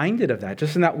we're reminded of that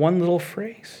just in that one little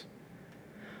phrase.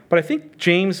 But I think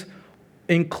James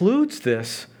includes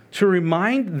this to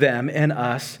remind them and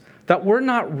us that we're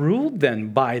not ruled then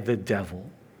by the devil.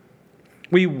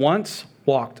 We once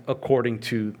walked according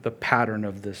to the pattern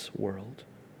of this world.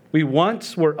 We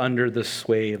once were under the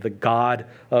sway of the god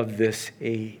of this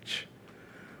age.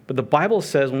 But the Bible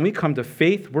says when we come to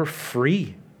faith, we're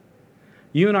free.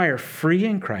 You and I are free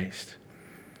in Christ.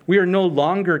 We are no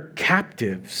longer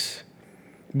captives,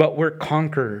 but we're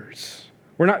conquerors.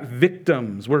 We're not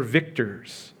victims, we're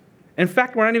victors. In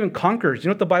fact, we're not even conquerors. You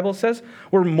know what the Bible says?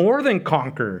 We're more than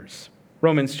conquerors.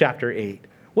 Romans chapter 8.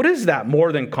 What is that,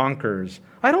 more than conquerors?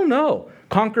 I don't know.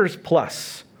 Conquerors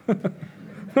plus.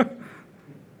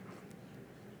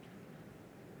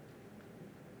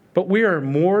 But we are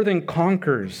more than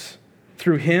conquerors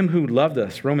through him who loved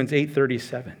us. Romans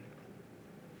 8:37.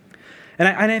 And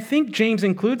I think James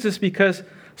includes this because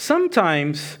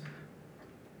sometimes,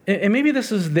 and maybe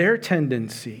this is their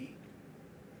tendency,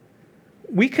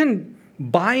 we can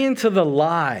buy into the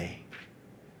lie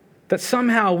that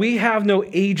somehow we have no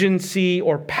agency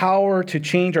or power to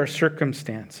change our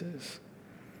circumstances.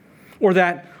 Or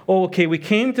that, oh, okay, we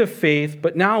came to faith,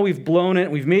 but now we've blown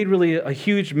it, we've made really a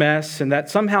huge mess, and that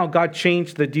somehow God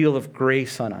changed the deal of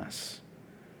grace on us.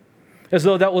 As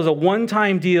though that was a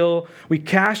one-time deal. We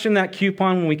cashed in that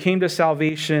coupon when we came to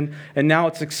salvation, and now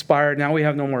it's expired. Now we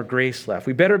have no more grace left.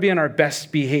 We better be on our best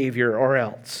behavior or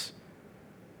else.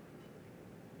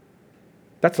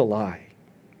 That's a lie.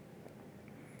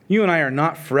 You and I are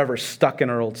not forever stuck in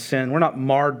our old sin. We're not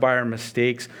marred by our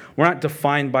mistakes. We're not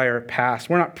defined by our past.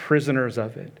 We're not prisoners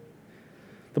of it.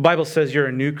 The Bible says you're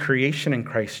a new creation in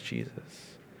Christ Jesus.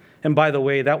 And by the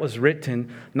way, that was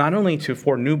written not only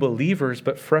for new believers,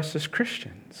 but for us as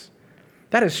Christians.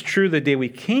 That is true the day we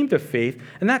came to faith,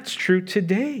 and that's true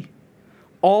today.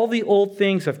 All the old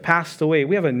things have passed away.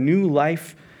 We have a new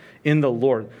life in the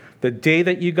Lord. The day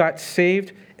that you got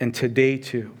saved, and today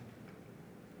too.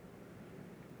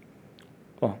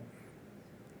 Well,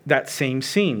 that same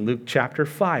scene, Luke chapter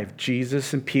 5,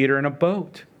 Jesus and Peter in a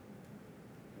boat.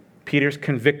 Peter's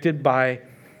convicted by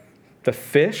the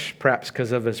fish, perhaps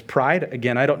because of his pride.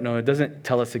 Again, I don't know. It doesn't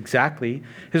tell us exactly.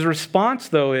 His response,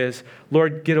 though, is,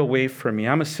 Lord, get away from me.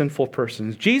 I'm a sinful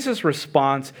person. Jesus'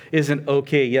 response isn't,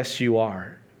 okay, yes, you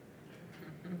are.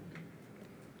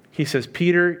 He says,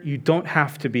 Peter, you don't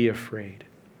have to be afraid.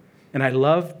 And I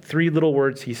love three little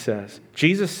words he says.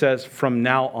 Jesus says, from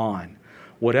now on,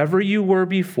 whatever you were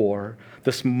before,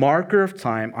 this marker of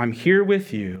time, I'm here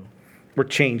with you. We're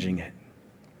changing it.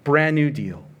 Brand new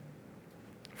deal.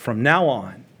 From now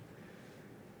on,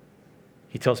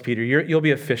 he tells Peter, you'll be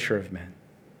a fisher of men.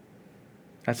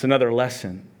 That's another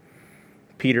lesson.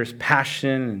 Peter's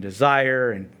passion and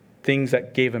desire and things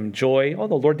that gave him joy,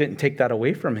 the Lord didn't take that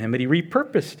away from him, but he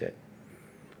repurposed it.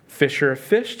 Fisher of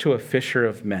fish to a fisher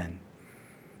of men.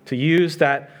 To use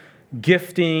that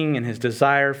gifting and his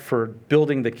desire for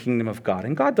building the kingdom of God.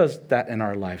 And God does that in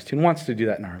our lives too, and wants to do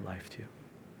that in our life too.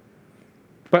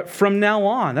 But from now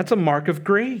on, that's a mark of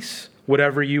grace.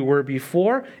 Whatever you were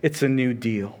before, it's a new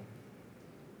deal.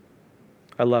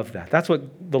 I love that. That's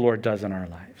what the Lord does in our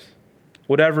lives.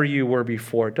 Whatever you were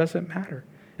before, it doesn't matter.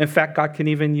 In fact, God can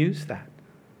even use that.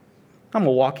 I'm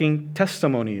a walking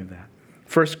testimony of that.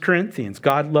 1 Corinthians,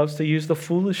 God loves to use the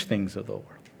foolish things of the world.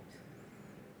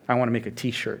 I want to make a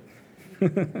t-shirt.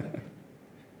 But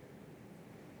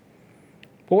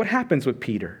what happens with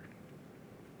Peter?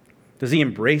 Does he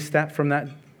embrace that from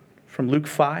Luke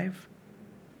 5?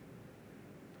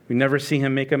 We never see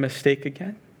him make a mistake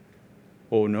again?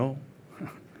 Oh, no.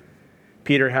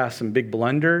 Peter has some big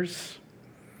blunders.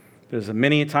 There's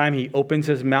many a time he opens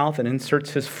his mouth and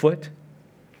inserts his foot.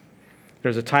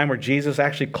 There's a time where Jesus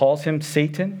actually calls him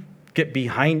Satan. Get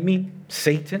behind me,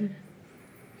 Satan.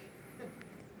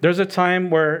 There's a time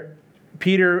where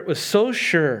Peter was so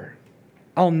sure,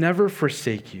 I'll never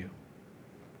forsake you.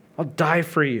 I'll die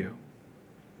for you.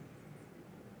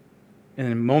 And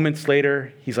then moments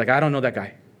later, he's like, I don't know that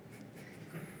guy.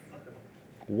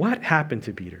 What happened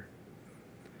to Peter?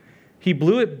 He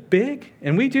blew it big,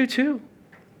 and we do too.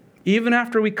 Even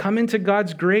after we come into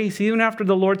God's grace, even after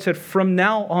the Lord said, from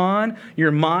now on, you're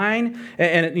mine,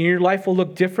 and your life will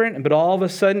look different, but all of a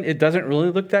sudden, it doesn't really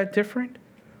look that different.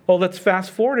 Well, let's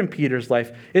fast forward in Peter's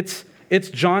life. It's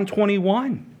John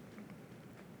 21.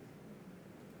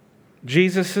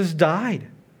 Jesus has died.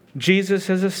 Jesus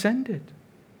has ascended.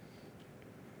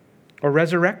 or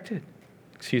resurrected.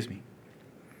 Excuse me.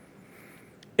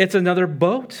 It's another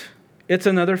boat. It's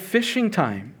another fishing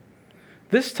time.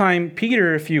 This time,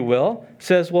 Peter, if you will,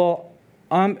 says, well,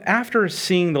 after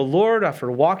seeing the Lord,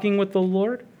 after walking with the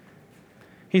Lord,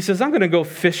 he says, I'm going to go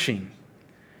fishing.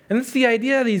 And it's the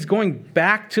idea that he's going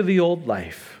back to the old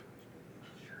life.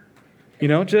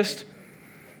 Just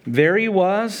there he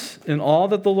was in all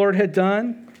that the Lord had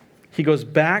done. He goes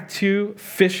back to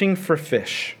fishing for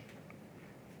fish.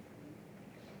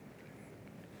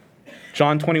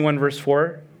 John 21, verse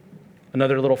 4,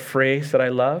 another little phrase that I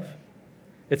love.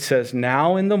 It says,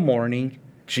 now in the morning,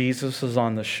 Jesus is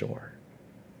on the shore.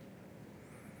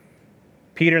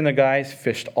 Peter and the guys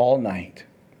fished all night.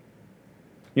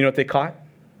 You know what they caught?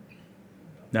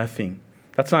 Nothing.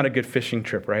 That's not a good fishing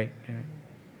trip, right?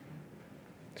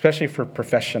 Especially for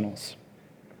professionals.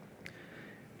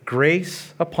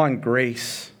 Grace upon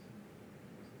grace.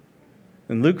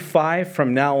 In Luke 5,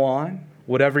 from now on,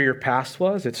 whatever your past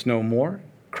was, it's no more.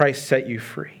 Christ set you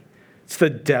free. It's the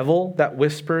devil that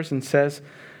whispers and says,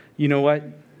 you know what?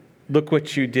 Look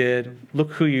what you did.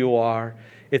 Look who you are.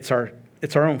 It's our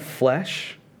own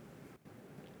flesh.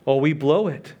 Oh, we blow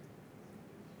it.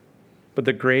 But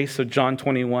the grace of John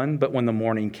 21, but when the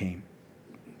morning came.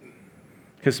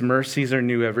 His mercies are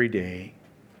new every day.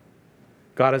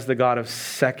 God is the God of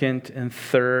second and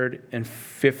third and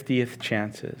 50th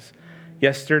chances.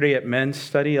 Yesterday at men's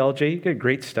study, LJ, you got a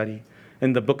great study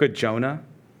in the book of Jonah,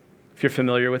 if you're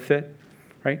familiar with it,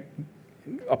 right?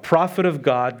 A prophet of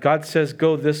God. God says,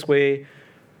 go this way.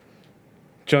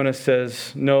 Jonah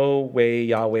says, no way,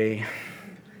 Yahweh.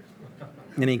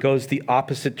 And he goes the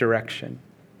opposite direction.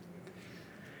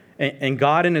 And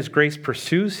God in his grace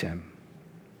pursues him.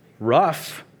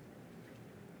 Rough.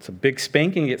 It's a big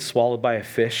spanking, gets swallowed by a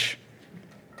fish.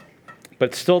 But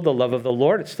it's still the love of the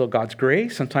Lord. It's still God's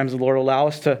grace. Sometimes the Lord will allow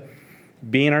us to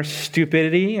be in our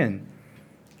stupidity and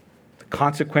the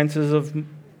consequences of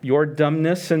your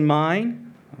dumbness and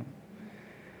mine.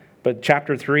 But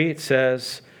chapter 3, it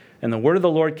says, and the word of the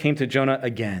Lord came to Jonah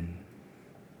again.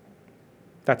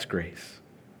 That's grace.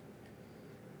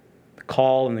 The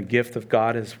call and the gift of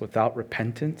God is without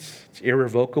repentance. It's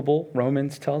irrevocable,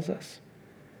 Romans tells us.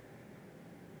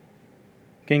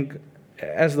 Again,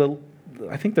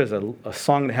 I think there's a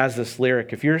song that has this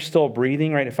lyric. If you're still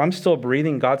breathing, right? If I'm still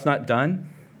breathing, God's not done.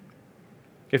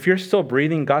 If you're still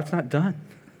breathing, God's not done.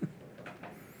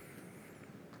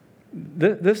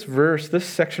 This verse, this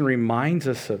section reminds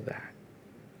us of that.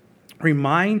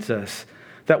 Reminds us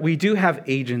that we do have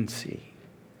agency.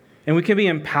 And we can be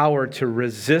empowered to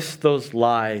resist those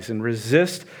lies and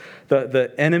resist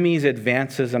the enemy's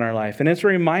advances in our life. And it's a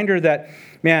reminder that,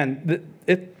 man,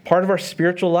 it's part of our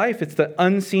spiritual life. It's the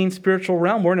unseen spiritual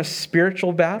realm. We're in a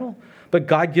spiritual battle. But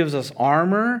God gives us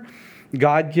armor.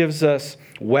 God gives us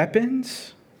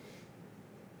weapons.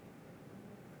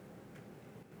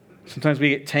 Sometimes we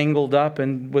get tangled up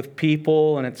with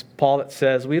people, and it's Paul that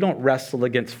says, we don't wrestle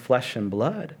against flesh and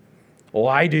blood. Oh,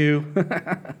 I do.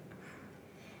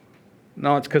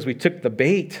 No, it's because we took the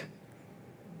bait.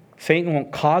 Satan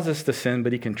won't cause us to sin,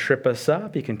 but he can trip us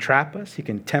up. He can trap us. He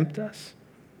can tempt us.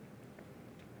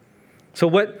 So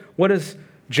what is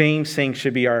James saying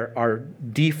should be our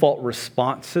default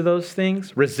response to those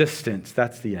things? Resistance.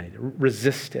 That's the idea.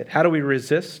 Resist it. How do we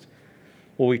resist?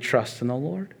 Well, we trust in the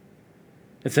Lord.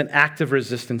 It's an active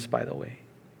resistance, by the way.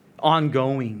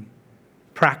 Ongoing.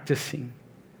 Practicing.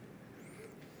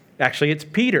 Actually, it's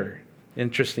Peter.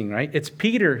 Interesting, right? It's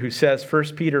Peter who says,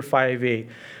 1 Peter 5:8,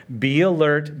 be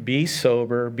alert, be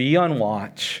sober, be on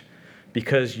watch,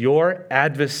 because your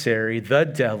adversary, the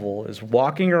devil, is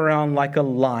walking around like a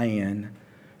lion,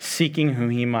 seeking whom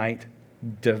he might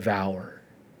devour.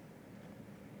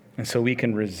 And so we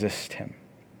can resist him.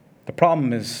 The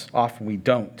problem is often we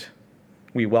don't.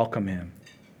 We welcome him.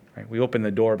 Right? We open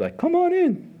the door, like, come on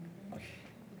in.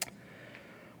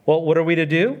 Well, what are we to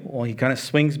do? Well, he kind of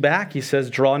swings back. He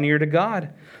says, draw near to God.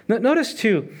 Notice,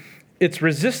 too, it's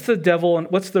resist the devil. And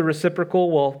what's the reciprocal?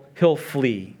 Well, he'll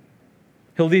flee.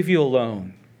 He'll leave you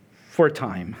alone for a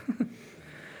time.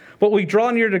 But we draw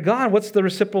near to God. What's the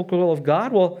reciprocal of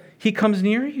God? Well, he comes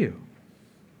near you.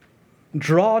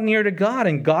 Draw near to God,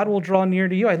 and God will draw near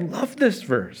to you. I love this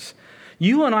verse.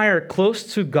 You and I are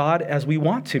close to God as we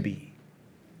want to be.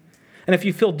 And if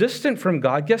you feel distant from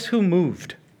God, guess who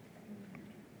moved?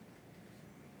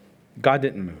 God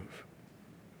didn't move.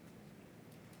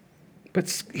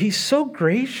 But he's so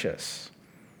gracious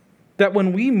that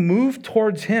when we move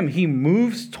towards him, he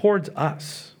moves towards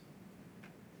us.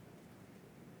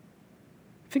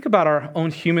 Think about our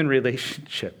own human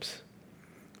relationships.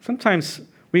 Sometimes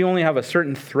we only have a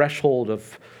certain threshold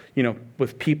of,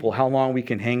 with people, how long we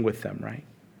can hang with them, right?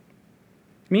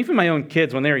 I mean, even my own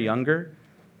kids, when they were younger,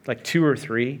 like 2 or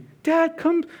 3, Dad,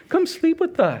 come sleep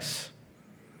with us.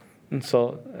 And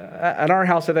so at our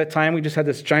house at that time, we just had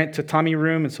this giant tatami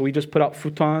room, and so we just put out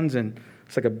futons, and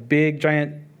it's like a big,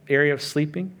 giant area of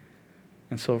sleeping.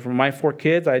 And so for my 4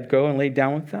 kids, I'd go and lay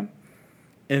down with them,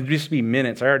 and it'd just be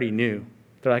minutes. I already knew.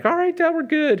 They're like, all right, Dad, we're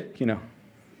good,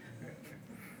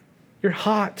 You're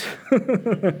hot.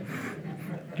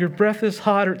 Your breath is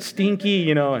hot or it's stinky,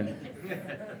 and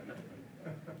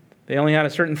they only had a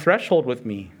certain threshold with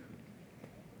me.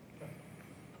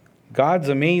 God's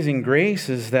amazing grace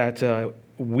is that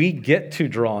we get to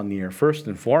draw near, first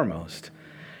and foremost.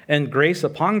 And grace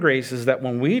upon grace is that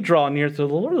when we draw near to the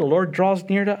Lord draws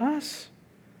near to us.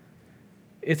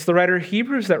 It's the writer of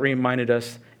Hebrews that reminded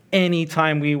us,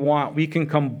 anytime we want, we can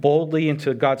come boldly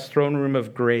into God's throne room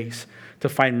of grace to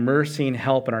find mercy and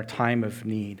help in our time of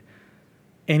need.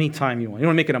 Anytime you want. You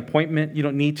don't make an appointment. You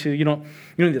don't need to. You don't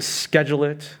need to schedule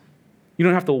it. You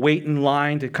don't have to wait in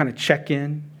line to kind of check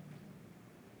in.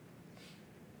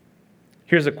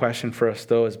 Here's a question for us,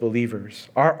 though, as believers.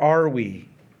 Are we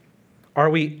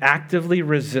actively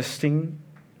resisting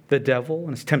the devil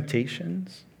and his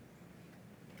temptations?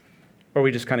 Or are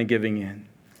we just kind of giving in?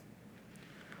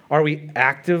 Are we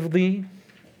actively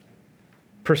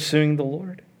pursuing the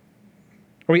Lord?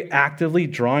 Are we actively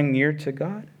drawing near to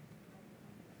God?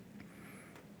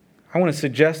 I want to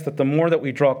suggest that the more that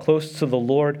we draw close to the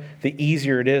Lord, the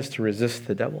easier it is to resist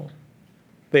the devil.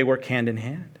 They work hand in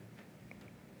hand.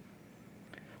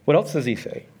 What else does he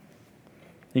say?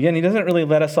 Again, he doesn't really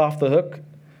let us off the hook.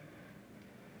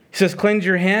 He says, cleanse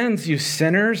your hands, you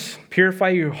sinners. Purify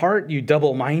your heart, you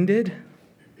double-minded.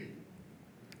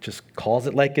 Just calls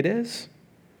it like it is.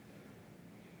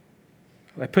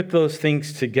 I put those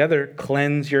things together,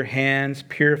 cleanse your hands,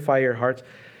 purify your hearts.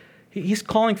 He's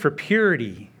calling for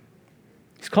purity.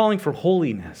 He's calling for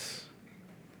holiness.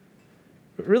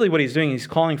 But really what he's doing, he's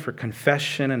calling for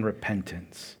confession and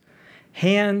repentance.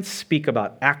 Hands speak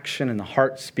about action, and the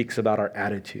heart speaks about our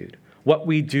attitude, what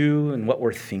we do and what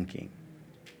we're thinking.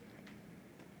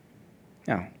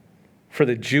 Now, for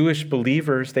the Jewish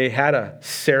believers, they had a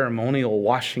ceremonial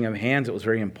washing of hands. It was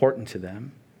very important to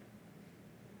them.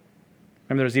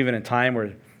 Remember, there was even a time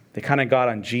where they kind of got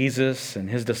on Jesus and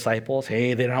his disciples.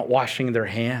 Hey, they're not washing their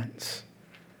hands.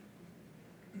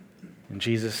 And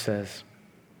Jesus says,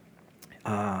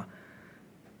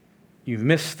 you've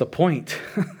missed the point.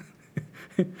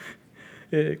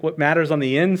 What matters on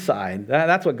the inside,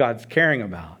 that's what God's caring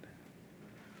about.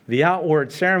 The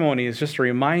outward ceremony is just a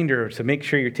reminder to make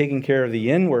sure you're taking care of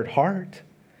the inward heart.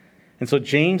 And so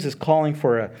James is calling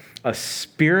for a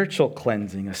spiritual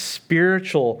cleansing, a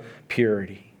spiritual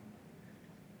purity.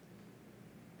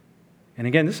 And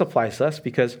again, this applies to us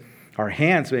because our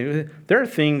hands, there are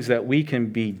things that we can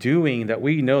be doing that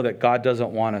we know that God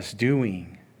doesn't want us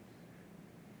doing.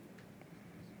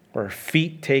 Where our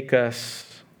feet take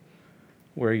us,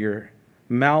 where your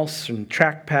mouse and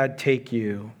trackpad take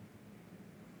you.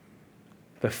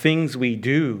 The things we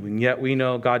do, and yet we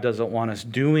know God doesn't want us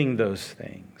doing those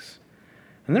things.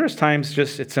 And there's times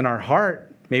just it's in our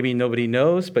heart. Maybe nobody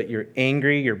knows, but you're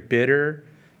angry, you're bitter,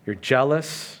 you're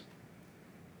jealous,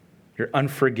 you're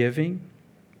unforgiving.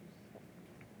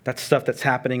 That's stuff that's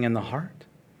happening in the heart.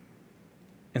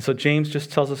 And so James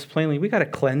just tells us plainly, we got to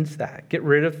cleanse that, get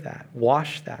rid of that,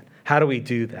 wash that. How do we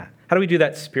do that? How do we do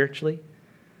that spiritually?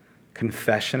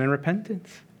 Confession and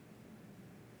repentance.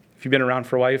 If you've been around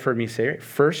for a while, you've heard me say it.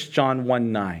 1 John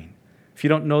 1:9. If you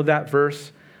don't know that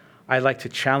verse, I'd like to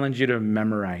challenge you to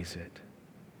memorize it.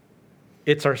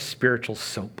 It's our spiritual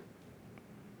soap.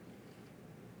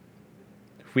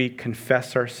 If we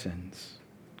confess our sins,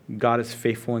 God is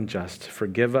faithful and just to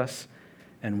forgive us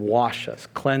and wash us,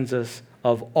 cleanse us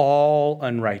of all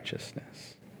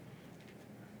unrighteousness.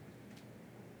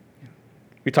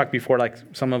 We talked before, like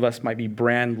some of us might be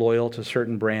brand loyal to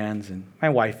certain brands, and my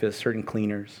wife is, certain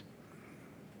cleaners.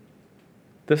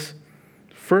 This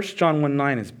 1 John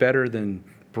 1:9 is better than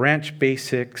Branch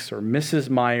Basics or Mrs.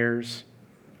 Myers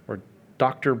or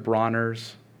Dr.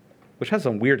 Bronner's, which has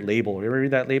a weird label. You ever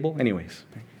read that label? Anyways,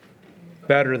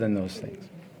 better than those things.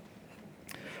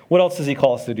 What else does he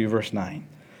call us to do? Verse 9.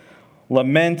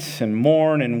 Lament and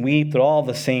mourn and weep, they're all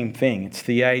the same thing. It's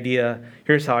the idea,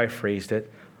 here's how I phrased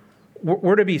it.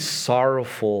 We're to be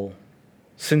sorrowful,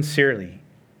 sincerely,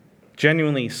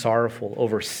 genuinely sorrowful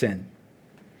over sin.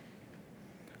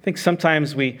 I think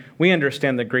sometimes we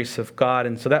understand the grace of God,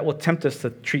 and so that will tempt us to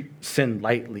treat sin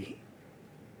lightly.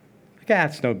 Like,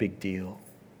 it's no big deal.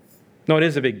 No, it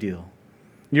is a big deal.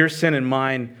 Your sin and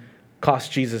mine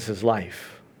cost Jesus his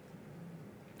life.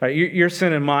 Right? Your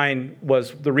sin and mine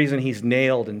was the reason he's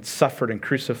nailed and suffered and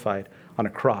crucified on a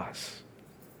cross.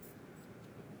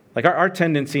 Like our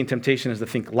tendency and temptation is to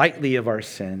think lightly of our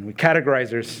sin. We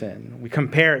categorize our sin. We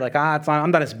compare it like,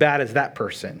 I'm not as bad as that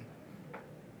person.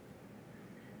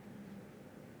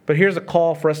 But here's a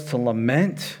call for us to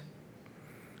lament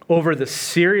over the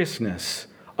seriousness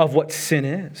of what sin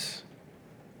is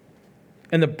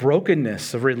and the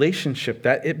brokenness of relationship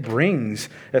that it brings,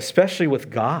 especially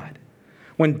with God.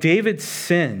 When David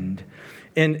sinned,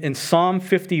 in Psalm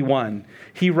 51,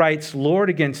 he writes, Lord,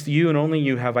 against you and only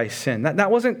you have I sinned. That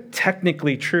wasn't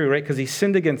technically true, right? Because he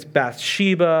sinned against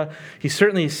Bathsheba. He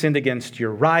certainly sinned against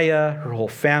Uriah, her whole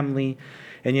family.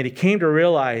 And yet he came to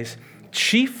realize,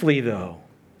 chiefly though,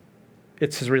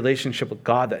 it's his relationship with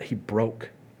God that he broke.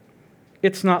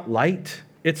 It's not light.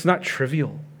 It's not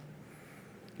trivial.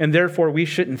 And therefore, we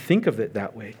shouldn't think of it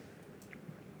that way.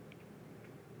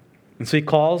 And so he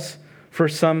calls for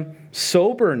some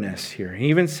soberness here. He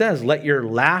even says, let your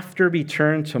laughter be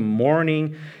turned to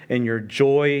mourning and your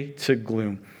joy to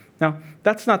gloom. Now,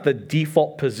 that's not the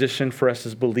default position for us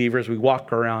as believers. We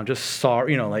walk around just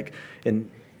sorry, like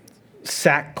in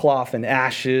sackcloth and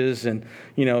ashes, and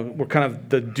we're kind of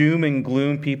the doom and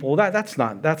gloom people. That's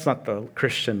not the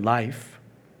Christian life.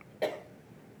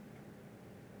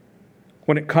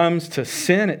 When it comes to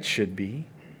sin, it should be.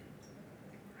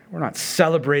 We're not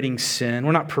celebrating sin.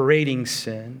 We're not parading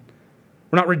sin.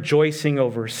 We're not rejoicing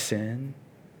over sin.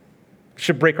 It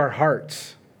should break our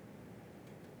hearts.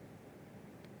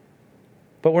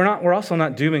 But we're also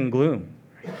not doom and gloom.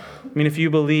 I mean, if you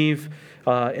believe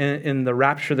in the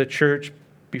rapture of the church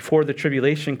before the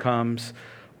tribulation comes,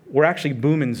 we're actually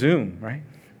boom and zoom, right?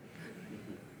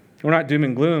 We're not doom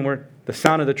and gloom. We're the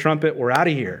sound of the trumpet. We're out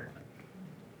of here.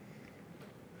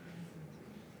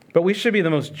 But we should be the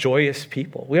most joyous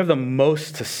people. We have the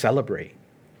most to celebrate.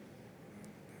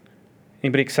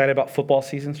 Anybody excited about football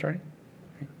season starting?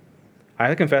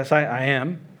 I confess I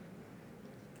am.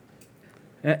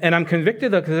 And I'm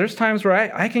convicted, though, because there's times where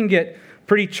I can get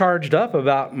pretty charged up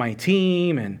about my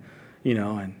team and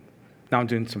now I'm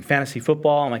doing some fantasy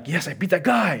football. I'm like, yes, I beat that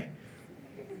guy.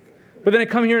 But then I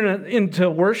come here into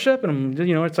worship and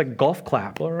it's like golf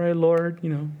clap. All right, Lord,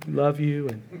 love you.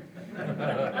 And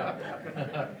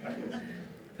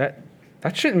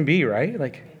that shouldn't be, right?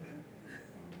 Like,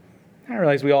 I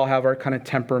realize we all have our kind of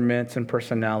temperaments and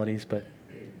personalities, but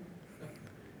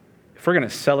if we're going to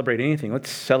celebrate anything, let's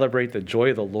celebrate the joy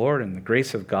of the Lord and the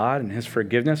grace of God and his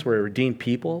forgiveness. We're a redeemed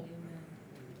people.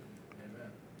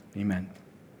 Amen.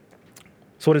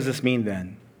 So what does this mean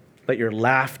then? Let your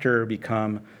laughter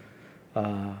become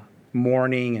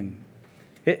mourning. And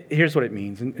here's what it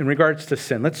means. In regards to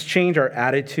sin, let's change our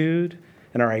attitude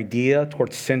and our idea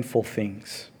towards sinful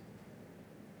things.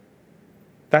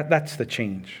 That's the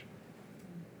change.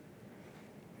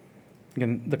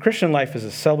 Again, the Christian life is a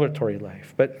celebratory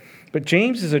life, but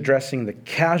James is addressing the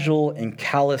casual and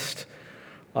calloused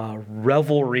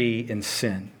revelry in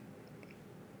sin.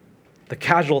 The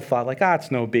casual thought, like,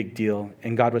 it's no big deal.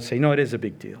 And God would say, no, it is a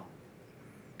big deal.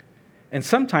 And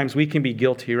sometimes we can be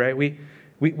guilty, right?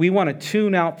 We want to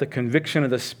tune out the conviction of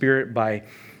the Spirit by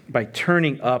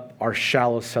turning up our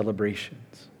shallow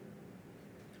celebrations.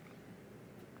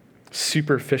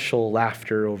 Superficial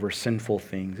laughter over sinful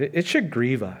things. It should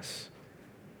grieve us.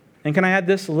 And can I add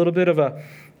this, a little bit of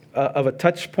a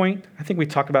touch point? I think we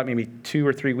talked about maybe 2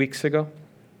 or 3 weeks ago.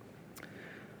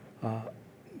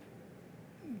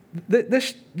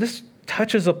 This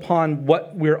touches upon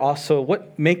what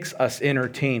makes us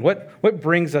entertain, what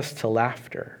brings us to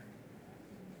laughter.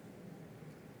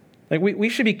 Like we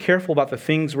should be careful about the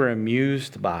things we're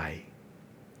amused by,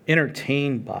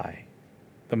 entertained by.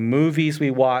 The movies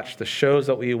we watch, the shows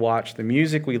that we watch, the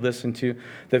music we listen to,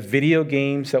 the video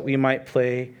games that we might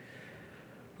play.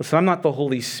 Listen, I'm not the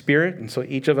Holy Spirit, and so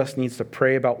each of us needs to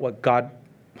pray about what God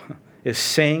is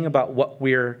saying about what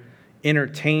we're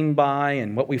entertained by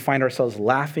and what we find ourselves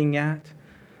laughing at.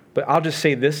 But I'll just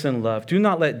say this in love. Do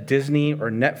not let Disney or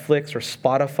Netflix or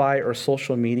Spotify or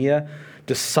social media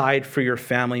decide for your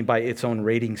family by its own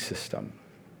rating system.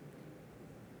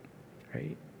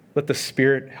 Right? Let the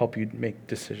Spirit help you make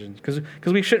decisions. Because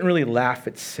we shouldn't really laugh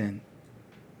at sin.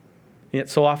 Yet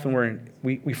so often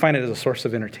we find it as a source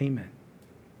of entertainment.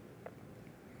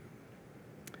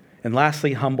 And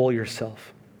lastly, humble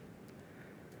yourself.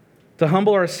 To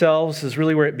humble ourselves is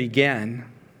really where it began.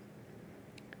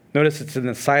 Notice it's in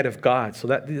the sight of God.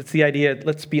 So it's the idea,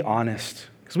 let's be honest.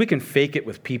 Because we can fake it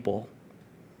with people.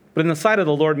 But in the sight of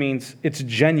the Lord means it's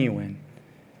genuine.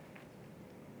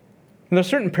 And there's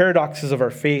certain paradoxes of our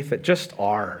faith that just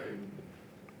are.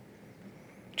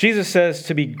 Jesus says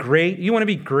to be great. You want to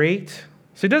be great?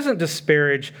 So he doesn't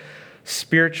disparage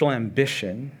spiritual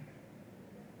ambition,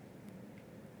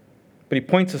 but he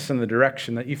points us in the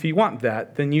direction that if you want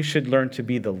that, then you should learn to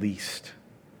be the least.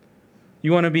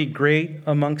 You want to be great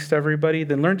amongst everybody?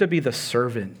 Then learn to be the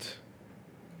servant.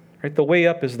 Right? The way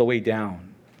up is the way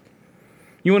down.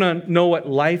 You want to know what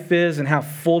life is and have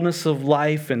fullness of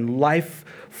life and life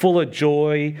full of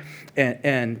joy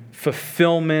and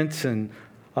fulfillment and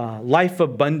life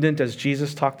abundant, as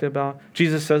Jesus talked about.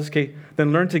 Jesus says, okay,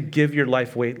 then learn to give your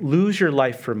life away. Lose your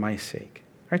life for my sake.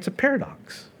 Right? It's a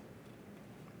paradox.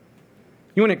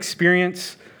 You want to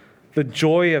experience the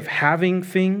joy of having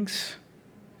things?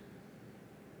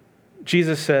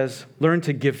 Jesus says, learn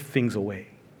to give things away.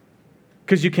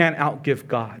 Because you can't outgive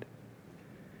God.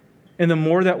 And the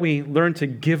more that we learn to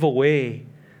give away,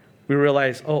 we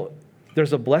realize, oh,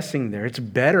 there's a blessing there. It's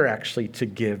better actually to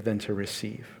give than to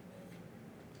receive.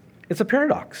 It's a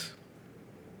paradox.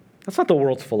 That's not the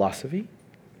world's philosophy.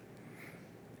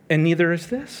 And neither is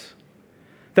this.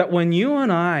 That when you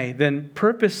and I then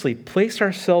purposely place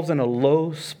ourselves in a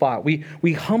low spot,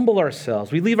 we humble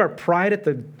ourselves, we leave our pride at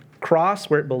the cross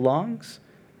where it belongs,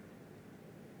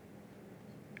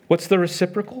 what's the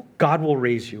reciprocal? God will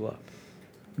raise you up.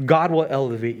 God will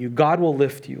elevate you. God will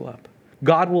lift you up.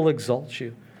 God will exalt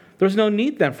you. There's no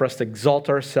need then for us to exalt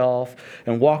ourselves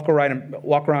and walk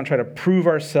around try to prove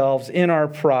ourselves in our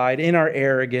pride, in our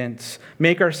arrogance,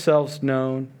 make ourselves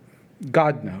known.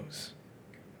 God knows.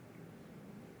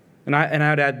 And I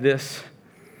would add this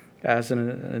as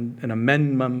an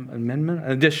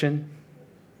addition.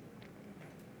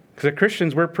 Because as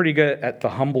Christians, we're pretty good at the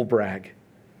humble brag.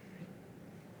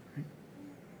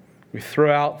 We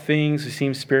throw out things that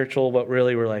seem spiritual, but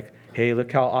really we're like, hey,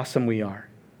 look how awesome we are.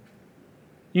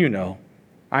 You know,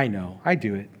 I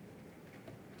do it.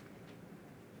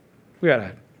 We got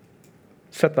to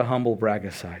set the humble brag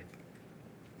aside.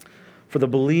 For the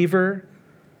believer,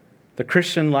 the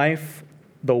Christian life,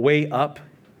 the way up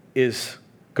is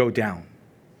go down.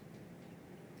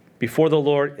 Before the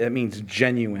Lord, it means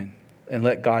genuine, and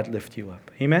let God lift you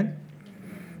up. Amen?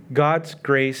 God's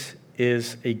grace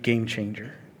is a game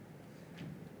changer.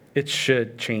 It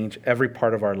should change every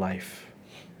part of our life.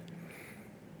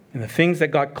 And the things that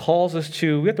God calls us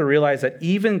to, we have to realize that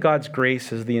even God's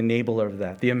grace is the enabler of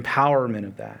that, the empowerment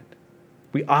of that.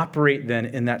 We operate then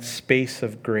in that space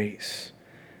of grace.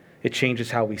 It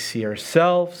changes how we see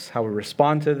ourselves, how we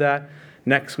respond to that.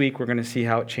 Next week, we're going to see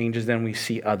how it changes then we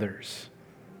see others.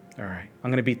 All right,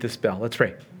 I'm going to beat this bell. Let's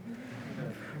pray.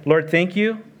 Lord, thank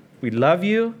you. We love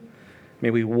you. May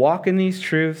we walk in these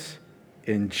truths.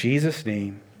 In Jesus'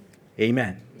 name,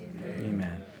 amen.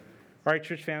 Amen. All right,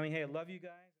 church family. Hey, I love you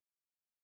guys.